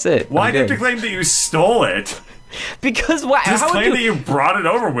 and then that's it. Why I'm do you have good. to claim that you stole it? Because why? Just How would claim you? that you brought it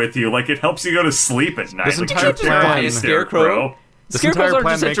over with you. Like it helps you go to sleep at night. This like, entire you're plan- terrifying Buy a scarecrow? This Scarecrows entire aren't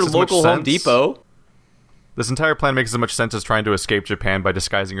plan just at makes your as much local Home sense. Depot. This entire plan makes as much sense as trying to escape Japan by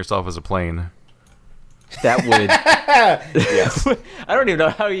disguising yourself as a plane. That would. Yes. I don't even know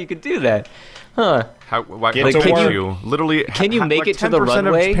how you could do that. Huh. How? Why? Get Like, to can work. you literally? Can you make like it to the 10%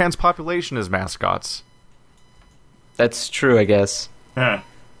 runway? of Japan's population is mascots. That's true, I guess. Yeah.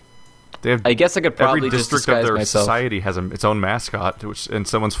 They have I guess I could probably every just district of disguise their myself. society has its own mascot, and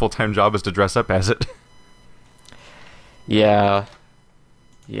someone's full-time job is to dress up as it. Yeah.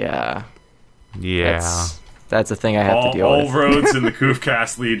 Yeah. Yeah. That's a thing I have All to deal with. roads in the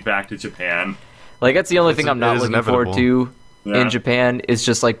Koofcast lead back to Japan. Like that's the only thing I'm it not is looking forward to Yeah. in Japan is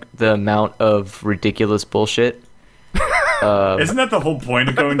just like the amount of ridiculous bullshit. Isn't that the whole point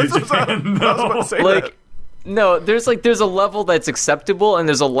of going to Japan? though? Like, no, there's a level that's acceptable, and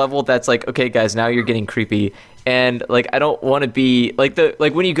there's a level that's like, okay, guys, now you're getting creepy, and like I don't want to be like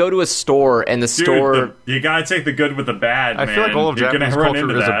when you go to a store and the Dude, store. you gotta take the good with the bad. I feel like all of You're Japanese gonna run culture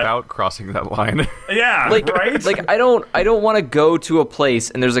into is that. about crossing that line. Yeah, Like, right. like I don't want to go to a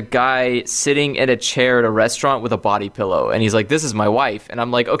place and there's a guy sitting in a chair at a restaurant with a body pillow, and he's like, "This is my wife," and I'm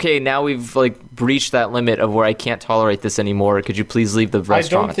like, "Okay, now we've like breached that limit of where I can't tolerate this anymore. Could you please leave the I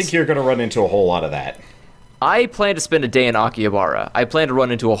restaurant?" don't think you're going to run into a whole lot of that. I plan to spend a day in Akihabara. I plan to run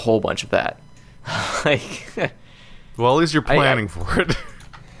into a whole bunch of that. Like, Well, at least you're planning for it.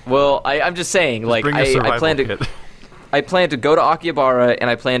 well, I'm just saying, like, Bring your I survival plan to. kit. I plan to go to Akihabara, and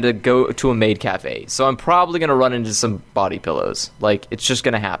I plan to go to a maid cafe. So I'm probably going to run into some body pillows. Like, it's just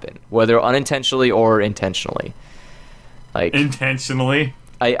going to happen, whether unintentionally or intentionally. Like, Intentionally.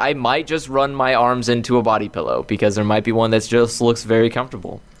 I might just run my arms into a body pillow, because there might be one that just looks very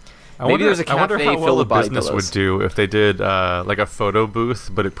comfortable. Maybe there's a I wonder cafe how filled well a with body business pillows. would do if they did like a photo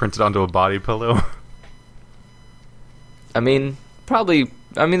booth, but it printed onto a body pillow. I mean,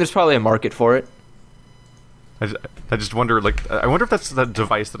 there's probably a market for it. I just wonder, like, I wonder if that's the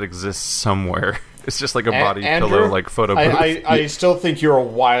device that exists somewhere. It's just like a body Andrew, pillow, like photo booth. I still think you're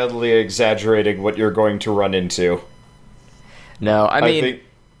wildly exaggerating what you're going to run into. No, I mean, think,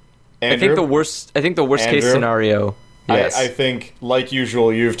 I Andrew, think the worst case Andrew? scenario. Yes. I think, like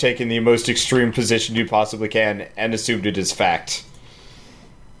usual, you've taken the most extreme position you possibly can and assumed it is fact.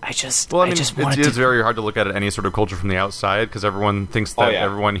 I just Well, I mean, wanted it to. is very hard to look at any sort of culture from the outside because everyone thinks that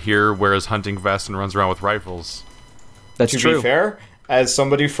everyone here wears hunting vests and runs around with rifles. That's To true. be fair, as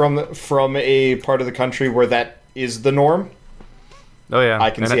somebody from a part of the country where that is the norm, Oh yeah, I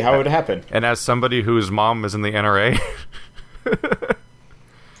can see how it would happen. And as somebody whose mom is in the NRA,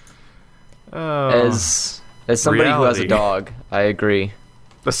 As somebody who has a Reality. dog, I agree.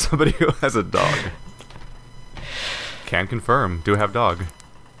 as somebody who has a dog, can confirm, do have dog.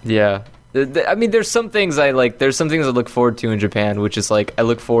 Yeah. I mean, there's some things I like. There's some things I look forward to in Japan, which is like I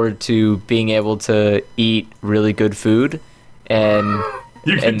look forward to being able to eat really good food, and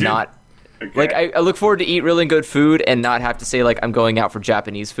not Okay. like I look forward to eat really good food and not have to say like I'm going out for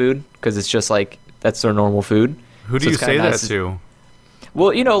Japanese food because it's just like that's their normal food. Who do So you it's kinda say that nice to?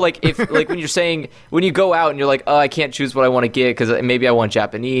 Well, you know, like if like when you're saying when you go out and you're like, oh, I can't choose what I want to get because maybe I want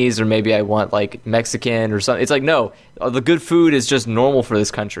Japanese or maybe I want like Mexican or something. It's like no, the good food is just normal for this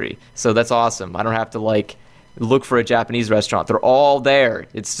country, so that's awesome. I don't have to like look for a Japanese restaurant. They're all there.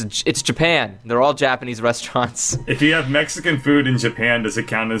 It's Japan. They're all Japanese restaurants. If you have Mexican food in Japan, does it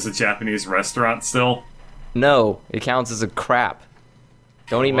count as a Japanese restaurant still? No, it counts as a crap.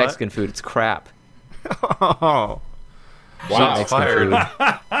 Don't eat What? Mexican food. It's crap. Oh, Wow. shots fired.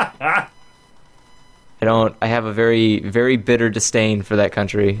 I have a very, very bitter disdain for that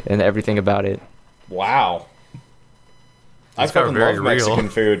country and everything about it. Wow. I It's got fucking very love Mexican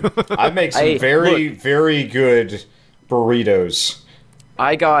food. I make some Hey, very, look. very good burritos.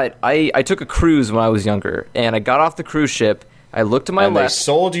 I took a cruise when I was younger, and I got off the cruise ship. I looked to my And they left.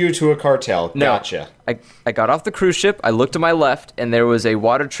 sold you to a cartel. No, Gotcha. I got off the cruise ship. I looked to my left, and there was a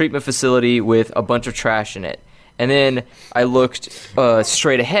water treatment facility with a bunch of trash in it. And then I looked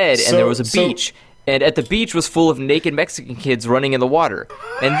straight ahead, and there was a So- beach. And at the beach was full of naked Mexican kids running in the water.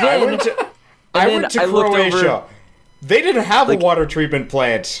 And I then went to I looked Croatia. over- They didn't have Like- a water treatment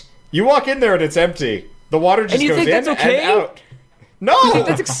plant. You walk in there and it's empty. The water just you goes think in that's okay? and out. No,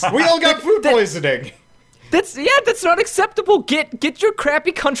 that's we all got food poisoning. that's not acceptable. Get your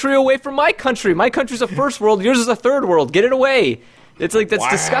crappy country away from my country. My country's a first world. Yours is a third world. Get it away. It's like that's Wow.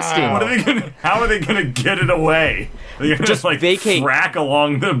 disgusting. What are they gonna? How are they gonna get it away? They're gonna Just just like vacate. frack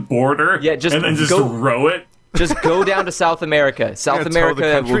along the border, Yeah, just and then just go- row it. Just go down to South America. South gonna tow the America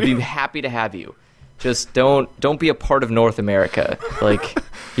will country? be happy to have you. Just don't be a part of North America. Like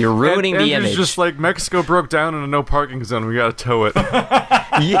you're ruining the Andrew's image. just like Mexico broke down in a no parking zone. We gotta tow it.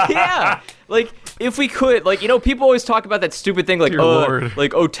 Yeah, like if we could, like people always talk about that stupid thing, like Dear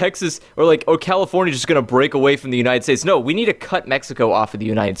Lord. Texas or like California just gonna break away from the United States. No, we need to cut Mexico off of the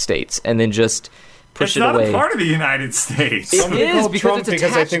United States and then just push It's it not away. a part of the United States. Somebody is, called because Trump it's because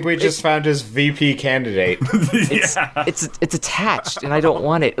I attached- think we just found his VP candidate. Yeah. It's attached, and I don't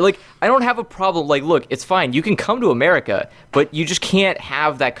want it. Like I don't have a problem. Like, look, it's fine. You can come to America, but you just can't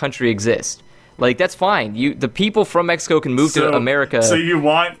have that country exist. Like that's fine. The people from Mexico can move to America. So you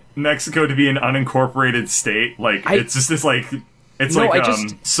want Mexico to be an unincorporated state? Like it's just this like it's No, like I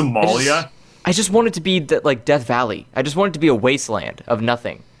just- Somalia. I just want it to be like Death Valley. I just want it to be a wasteland of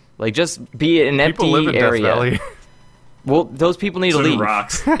nothing. Like just be an empty People live in area. Death Valley. Well, those people need So to do leave.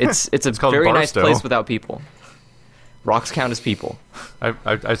 rocks. It's a called very nice Barstow. place without people. Rocks count as people.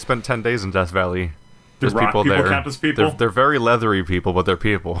 I spent 10 days in Death Valley. There's rock people people there. count as people? They're very leathery people, but they're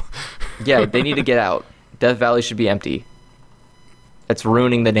people. Yeah, they need to get out. Death Valley should be empty. It's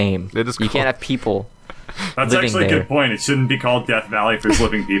ruining the name. It is You cool. can't have people. That's living actually a there. good point. It shouldn't be called Death Valley if there's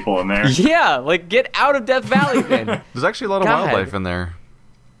living people in there. Yeah, like get out of Death Valley then. There's actually a lot of God. wildlife in there,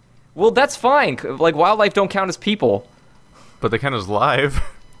 Well, that's fine. Like wildlife don't count as people. but they count as live.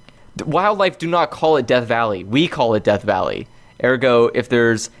 Wildlife do not call it Death Valley. We call it Death Valley. Ergo, if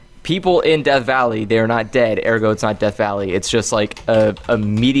there's people in Death Valley, they are not dead. Ergo, it's not Death Valley. It's just like a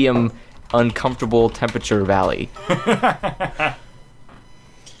medium, uncomfortable temperature valley.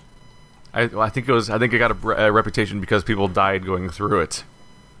 I think it got a reputation because people died going through it.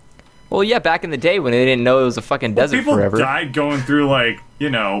 Well, yeah, back in the day when they didn't know it was a fucking desert People forever. died going through, like, the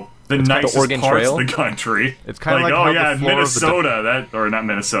nicest Oregon parts Trail? of the country. It's kinda like oh how yeah, the floor of the Minnesota, or not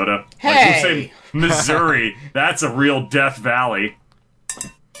Minnesota. Like, Hey! you say Missouri, that's a real Death Valley.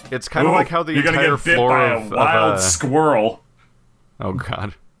 It's kind of like how the You're gonna entire get bit floor by a of wild squirrel. oh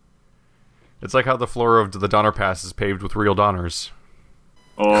god, it's like how the floor of the Donner Pass is paved with real Donners.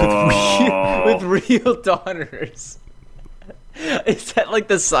 Oh, With real Donners. Is that like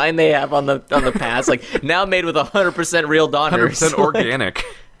the sign they have on the pass? Like now made with 100% real Donners. 100% organic.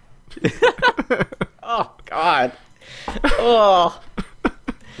 Oh God. Oh.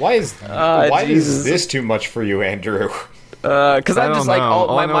 Why is Jesus. this too much for you, Andrew? Because I I'm don't just like, know.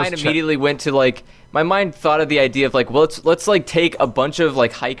 All my I know mind is immediately went to like, my mind thought of the idea of like, well, let's like take a bunch of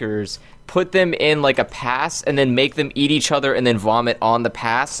like hikers, put them in like a pass, and then make them eat each other and then vomit on the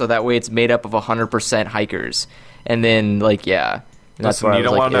pass, so that way it's made up of 100% hikers, and then like yeah, and that's Listen, why I you was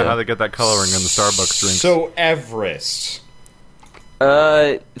don't like, want to know ew. how they get that coloring in the Starbucks drinks. So Everest.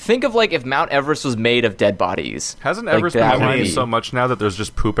 Think of like if Mount Everest was made of dead bodies. Hasn't Like Everest that been would climbed be- so much now that there's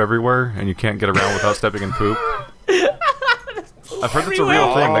just poop everywhere and you can't get around without stepping in poop? I've heard that's a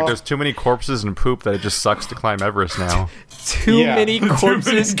real thing. Like, there's too many corpses and poop that it just sucks to climb Everest now. Too Yeah. many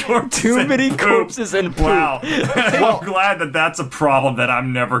corpses. Too and many poop. corpses and poop. Wow. I'm glad that that's a problem that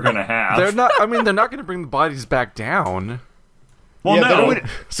I'm never gonna have. They're not. I mean, they're not going to bring the bodies back down. well, Yeah, no, they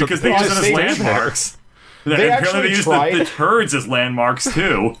So because they they use just it as stay landmarks. They Apparently actually they use tried- the turds as landmarks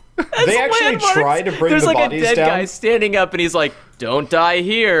too. They actually Landmarks. try to bring There's the like bodies a dead down. guy standing up, and he's like, "Don't die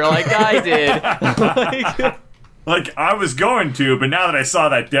here, like I did." Like, Like, I was going to, but now that I saw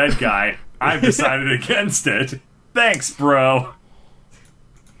that dead guy, I've decided against it. Thanks, bro.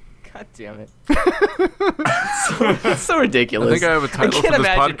 God damn it! It's so ridiculous. I think I have a title for this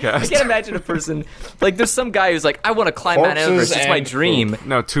podcast. I can't imagine a person like there's some guy who's like, "I want to climb Mount Corpses Everest. It's my and dream."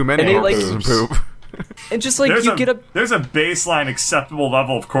 No, too many And they, like- corpses and poop. And just like There's a baseline acceptable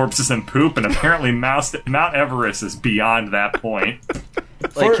level of corpses and poop, and apparently Mount Everest is beyond that point.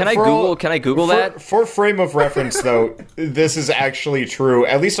 like, can I Google for, that? For frame of reference, though, this is actually true,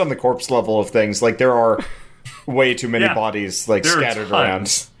 at least on the corpse level of things. Like, there are way too many Yeah, bodies, like, there are scattered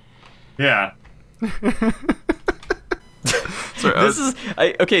tons. around. Yeah. Sorry, This is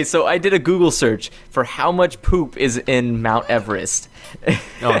okay. So I did a Google search for how much poop is in Mount Everest. oh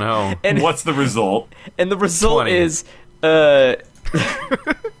no. And What's the result? And the result 20. is,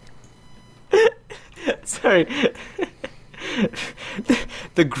 sorry.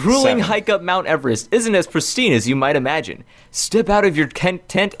 The grueling 7. hike up Mount Everest isn't as pristine as you might imagine. Step out of your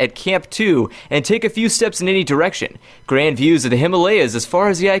tent at Camp 2 and take a few steps in any direction. Grand views of the Himalayas as far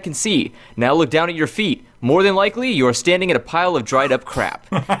as the eye can see. Now look down at your feet. More than likely, you are standing in a pile of dried up crap.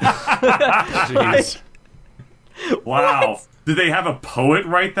 Jeez. Wow. Did they have a poet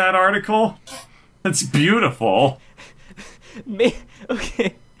write that article? That's beautiful.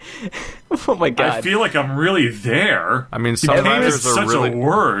 Okay. Oh my god. I feel like I'm really there. I mean, You some painted writers such are really. a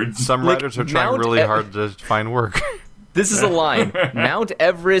word. Some Like, writers are trying Mount really E- hard to find work. This is a line. Mount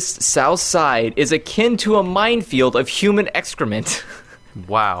Everest South Side is akin to a minefield of human excrement.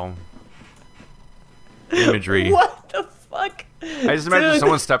 Wow. Imagery. What the fuck? I just imagine Dude.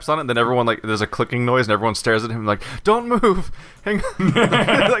 someone steps on it, and then everyone there's a clicking noise, and everyone stares at him like, "Don't move, hang on."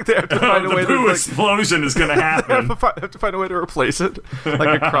 Like they have to find a the way poo to explosion is gonna happen. have to find a way to replace it,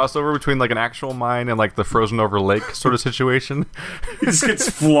 like a crossover between like an actual mine and like the frozen over lake sort of situation. It just gets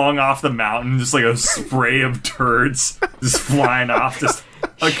flung off the mountain, just like a spray of turds just flying off, just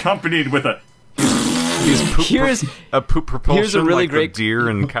accompanied with a Here's A poop propulsion, Here's a really like great- the deer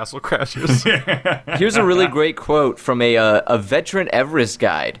in Castle Crashers. here's a really great quote from a veteran Everest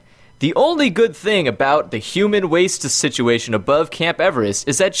guide. The only good thing about the human waste situation above Camp Everest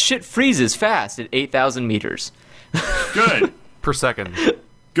is that shit freezes fast at 8,000 meters. good, per second.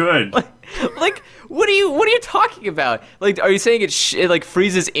 good. Like, what are you talking about? Like, are you saying it like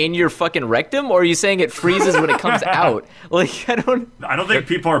freezes in your fucking rectum, or are you saying it freezes when it comes out? Like, I don't think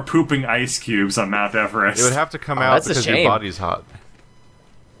people are pooping ice cubes on Mount Everest. It would have to come out that's a because your shame. body's hot.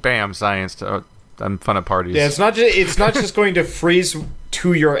 Bam, science. I'm fun at parties. Yeah, it's not just going to freeze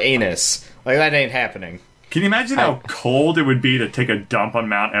to your anus. Like, that ain't happening. Can you imagine how cold it would be to take a dump on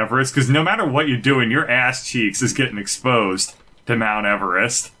Mount Everest? Because no matter what you're doing, your ass cheeks is getting exposed to Mount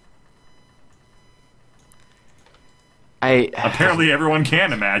Everest. Apparently everyone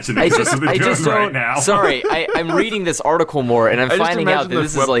can imagine it. That's what they're doing right now. Sorry, I'm reading this article more, and I'm finding out that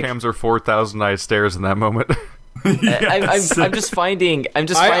this is like webcams are 4,000 eye stares in that moment. Yes. I'm just finding I'm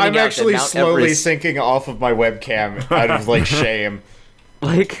out actually that Mount slowly Everest, sinking off of my webcam out of like shame.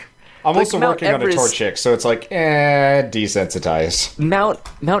 like I'm also Mount working on a Everest- torchic, so it's like, desensitized.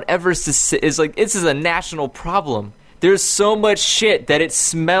 Mount Everest is like, this is a national problem. There's so much shit that it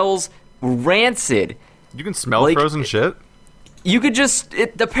smells rancid. You can smell Like, frozen shit? You could just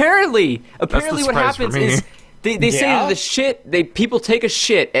apparently what surprise for happens me. is they say Yeah? that the shit people take a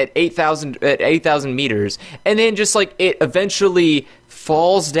shit at 8,000 meters, and then just like it eventually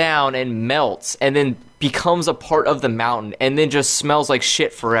falls down and melts and then becomes a part of the mountain and then just smells like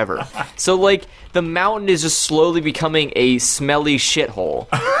shit forever. So like the mountain is just slowly becoming a smelly shithole,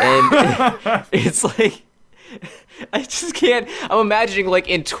 and it's like, I just can't. I'm imagining like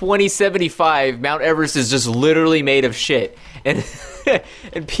in 2075, Mount Everest is just literally made of shit, and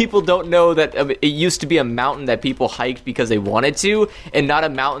and people don't know that it used to be a mountain that people hiked because they wanted to, and not a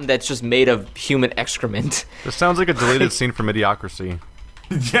mountain that's just made of human excrement. This sounds like a deleted scene from Idiocracy.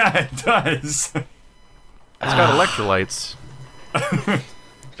 Yeah, it does. It's got electrolytes.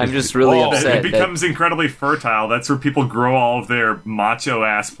 I'm just really upset. It becomes incredibly fertile. That's where people grow all of their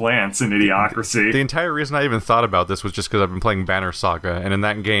macho-ass plants in Idiocracy. The entire reason I even thought about this was just because I've been playing Banner Saga, and in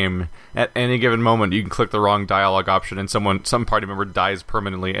that game, at any given moment, you can click the wrong dialogue option, and some party member dies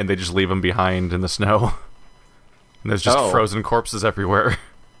permanently, and they just leave them behind in the snow. And there's just frozen corpses everywhere.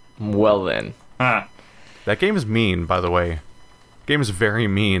 Well then, Huh. That game is mean, by the way. Game is very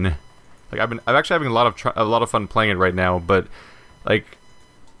mean. Like I'm actually having a lot of fun playing it right now, but like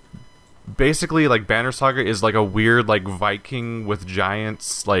basically like Banner Saga is like a weird like Viking with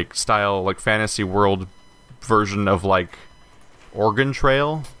giants like style like fantasy world version of like Oregon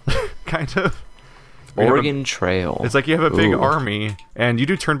Trail kind of. Oregon Trail. It's like you have a big Ooh. army, and you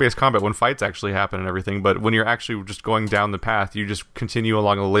do turn-based combat when fights actually happen and everything, but when you're actually just going down the path, you just continue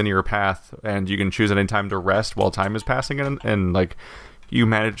along a linear path, and you can choose at any time to rest while time is passing, and like, you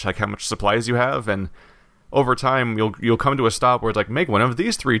manage like how much supplies you have, and over time, you'll come to a stop where it's like, make one of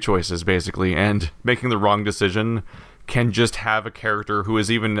these 3 choices, basically, and making the wrong decision can just have a character who is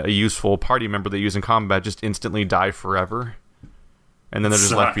even a useful party member that you use in combat just instantly die forever, and then they're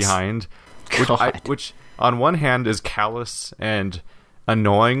just left Sucks. behind. God. Which on one hand is callous and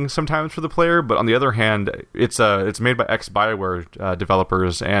annoying sometimes for the player, but on the other hand, it's made by ex-BioWare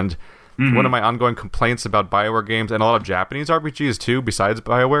developers, and one of my ongoing complaints about BioWare games, and a lot of Japanese RPGs too, besides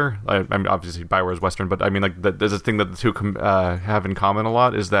BioWare, I mean, obviously BioWare is Western, but I mean, like, there's a thing that the two have in common a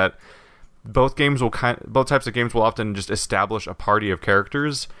lot, is that both types of games will often just establish a party of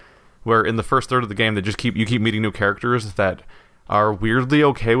characters, where in the first third of the game, you keep meeting new characters that are weirdly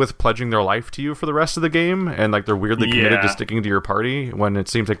okay with pledging their life to you for the rest of the game, and like they're weirdly committed to sticking to your party when it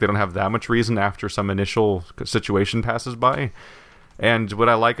seems like they don't have that much reason after some initial situation passes by. And what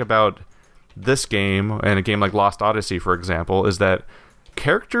I like about this game, and a game like Lost Odyssey, for example, is that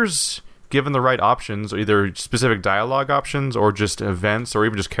characters, given the right options, either specific dialogue options or just events or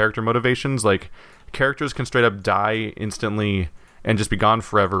even just character motivations, like characters can straight up die instantly and just be gone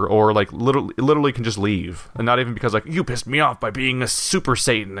forever, or like literally can just leave, and not even because like, you pissed me off by being a super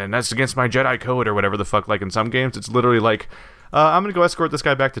Satan and that's against my Jedi code or whatever the fuck. Like in some games, it's literally like, I'm gonna go escort this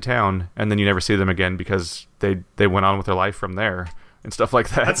guy back to town, and then you never see them again because they went on with their life from there and stuff like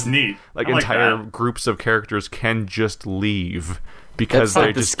that. That's neat. Like I like entire that. groups of characters can just leave because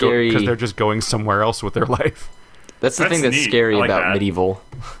That's like because they're just going somewhere else with their life. That's the thing that's neat. scary I like about that. Medieval.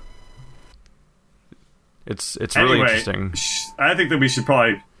 It's really interesting. I think that we should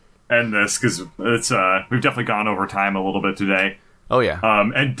probably end this because it's we've definitely gone over time a little bit today, Oh yeah.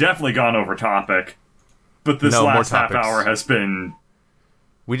 and definitely gone over topic. But this No, more last half topics. hour has been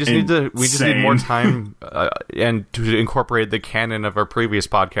We just need more insane. time and to incorporate the canon of our previous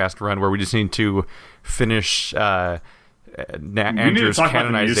podcast run, where we just need to finish Andrew's talk about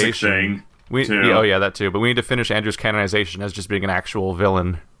the music canonization. thing, too. Oh yeah, that too. But we need to finish Andrew's canonization as just being an actual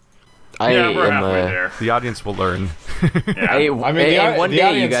villain. yeah, we're halfway there. The audience will learn. Yeah. I mean, and one the day you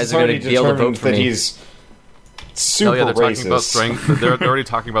audience guys has are going already to be able to vote determined for that me. super they're talking about racist. they're already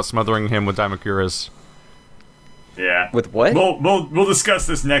talking about smothering him with Daimakuras. Yeah. With what? We'll discuss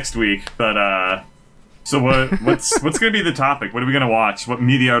this next week, but so what's going to be the topic? What are we going to watch? What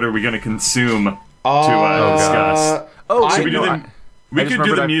media are we going to consume to discuss? Should we do the? We could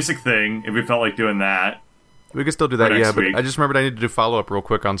do the music thing if we felt like doing that. We could still do that, For yeah. next But week. I just remembered I need to do follow-up real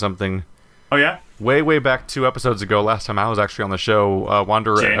quick on something. Oh yeah. Way back 2 episodes ago, last time I was actually on the show,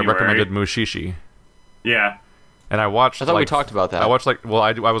 Wander January. recommended Mushishi. Yeah. And I watched. I thought we talked about that. I watched I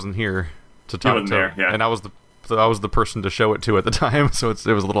wasn't here to talk wasn't to, there, yeah. and I was the person to show it to at the time, so it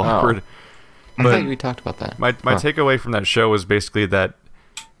was a little awkward. I But thought we talked about that. my takeaway from that show was basically that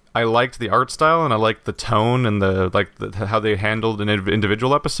I liked the art style and I liked the tone and how they handled an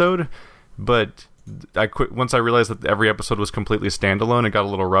individual episode, but I quit once I realized that every episode was completely standalone. It got a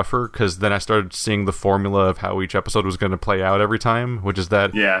little rougher because then I started seeing the formula of how each episode was going to play out every time, which is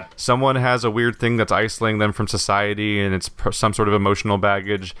that someone has a weird thing that's isolating them from society and it's some sort of emotional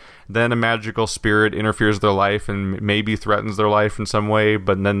baggage. Then a magical spirit interferes with their life and maybe threatens their life in some way,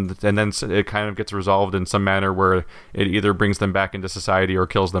 but then it kind of gets resolved in some manner where it either brings them back into society or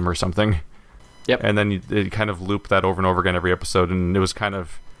kills them or something. Yep. And then it kind of looped that over and over again every episode, and it was kind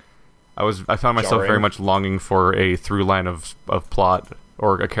of I found myself Jarring. very much longing for a through line of plot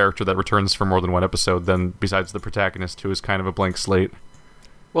or a character that returns for more than one episode than besides the protagonist, who is kind of a blank slate.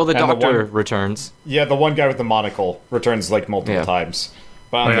 Well, the And the Doctor one- returns. Yeah, the one guy with the monocle returns like multiple Yeah. times,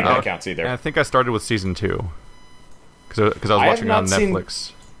 but I don't think that counts either. And I think I started with season 2 because I was I have watching it on not seen-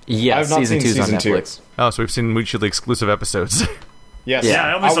 Netflix. Yeah, I've not season seen 2's on season two. Netflix. Oh, so we've seen mutually exclusive episodes. Yes, Yeah,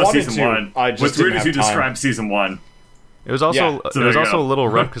 I only saw wanted season to. 1. I just What's didn't weird is have you time. described season 1. It was also Yeah, so it was there you also go. a little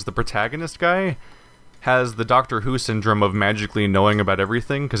rough because the protagonist guy has the Doctor Who syndrome of magically knowing about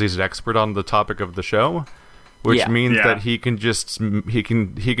everything because he's an expert on the topic of the show, which Yeah. means Yeah. that he can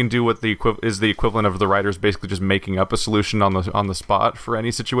do what is the equivalent of the writers basically just making up a solution on the spot for any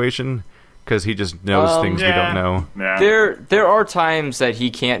situation because he just knows things we don't know. Yeah. There are times that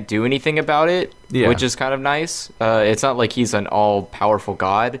he can't do anything about it, Yeah. which is kind of nice. It's not like he's an all-powerful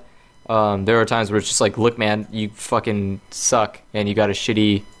god. There are times where it's just like, look, man, you fucking suck, and you got a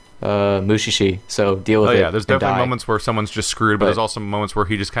shitty mushishi, so deal with Oh it. yeah, there's and definitely die. moments where someone's just screwed, but there's also moments where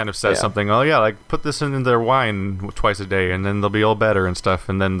he just kind of says Yeah. something. Oh yeah, like put this in their wine twice a day, and then they'll be all better and stuff.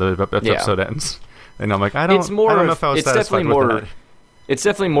 And then the episode ends, and I'm like, I don't know if I was it's satisfied definitely with more. that. It's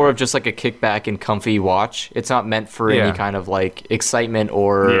definitely more of just like a kickback and comfy watch. It's not meant for Yeah. any kind of like excitement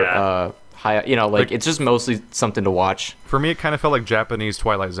or Yeah. high. Like- It's just mostly something to watch. For me, it kind of felt like Japanese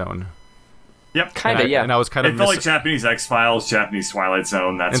Twilight Zone. Yep. Kinda, yeah. And I was kind of It felt like Japanese X-Files, Japanese Twilight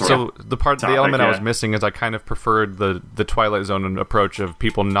Zone, that and sort so of the topic, element I was yeah. missing is I kind of preferred the Twilight Zone approach of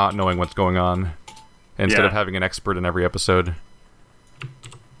people not knowing what's going on instead Yeah. of having an expert in every episode.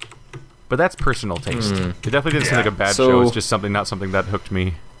 But that's personal taste. It definitely didn't seem like a bad So- show. It's just not something that hooked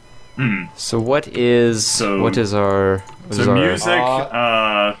me. So what is So- what is our So music,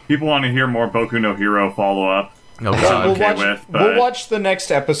 people want to hear more Boku no Hero follow-up. No, I'm God. okay with, but We'll watch the next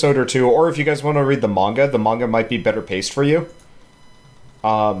episode or two, or if you guys want to read the manga might be better paced for you.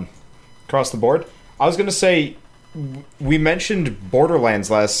 Across the board. I was gonna say, we mentioned Borderlands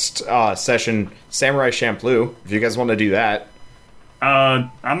last session, Samurai Champloo. If you guys want to do that,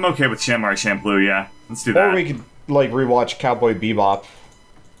 I'm okay with Samurai Champloo, yeah. Let's do that. or we could like rewatch Cowboy Bebop.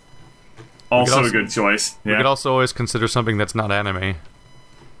 also, also- a good choice. We Yeah. could also always consider something that's not anime,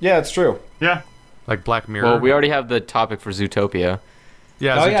 Yeah, it's true. yeah. like Black Mirror. well, we already have the topic for Zootopia.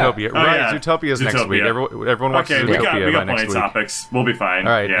 yeah, Oh, yeah. Zootopia. Oh, Right, yeah. Zootopia is next week. Zootopia. Everyone watches Okay, we Zootopia got by plenty next of week. topics. We'll be fine.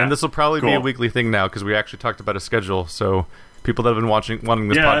 All right, yeah. and this will probably be a Cool. weekly thing now because we actually talked about a schedule. So people that have been wanting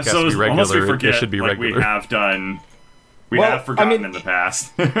this yeah, podcast so to be unless we regular, forget, it should be like regular. we have done. We Well, have forgotten I mean- in the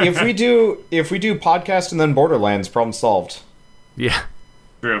past. if we do podcast and then Borderlands, problem solved. Yeah.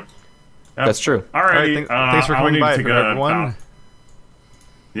 True. Yep. That's true. All All right. right. Thanks for coming by, to go everyone.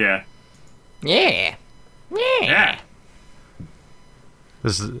 Yeah. Yeah. Yeah.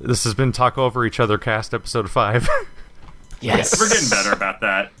 This has been Talk Over Each Other Cast episode 5. Yes. We're getting better about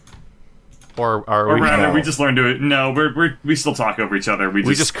that. or are Or we? rather, No. we just learned to. No, we still talk over each other. We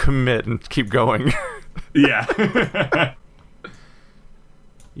just commit and keep going. yeah.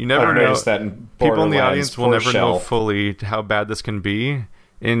 You never I've know. noticed that in People in the Borderlands, audience will poor never know Shell. fully how bad this can be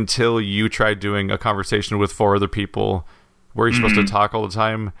until you try doing a conversation with 4 other people where you're supposed to talk all the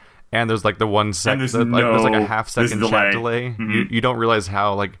time, and there's like the 1 second, there's there's like a no- half-second there's chat delay. delay. You don't realize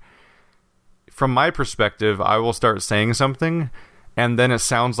how, like, from my perspective, I will start saying something, and then it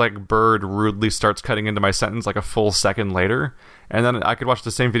sounds like Bird rudely starts cutting into my sentence like a full second later, and then I could watch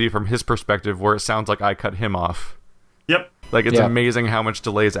the same video from his perspective where it sounds like I cut him off. Yep. Like, it's Yeah. amazing how much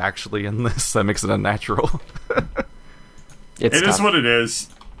delay is actually in this that makes it unnatural. It's It is tough. what it is.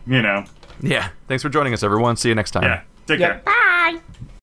 You know. Yeah. Thanks for joining us, everyone. See you next time. Yeah. Take Yeah. care.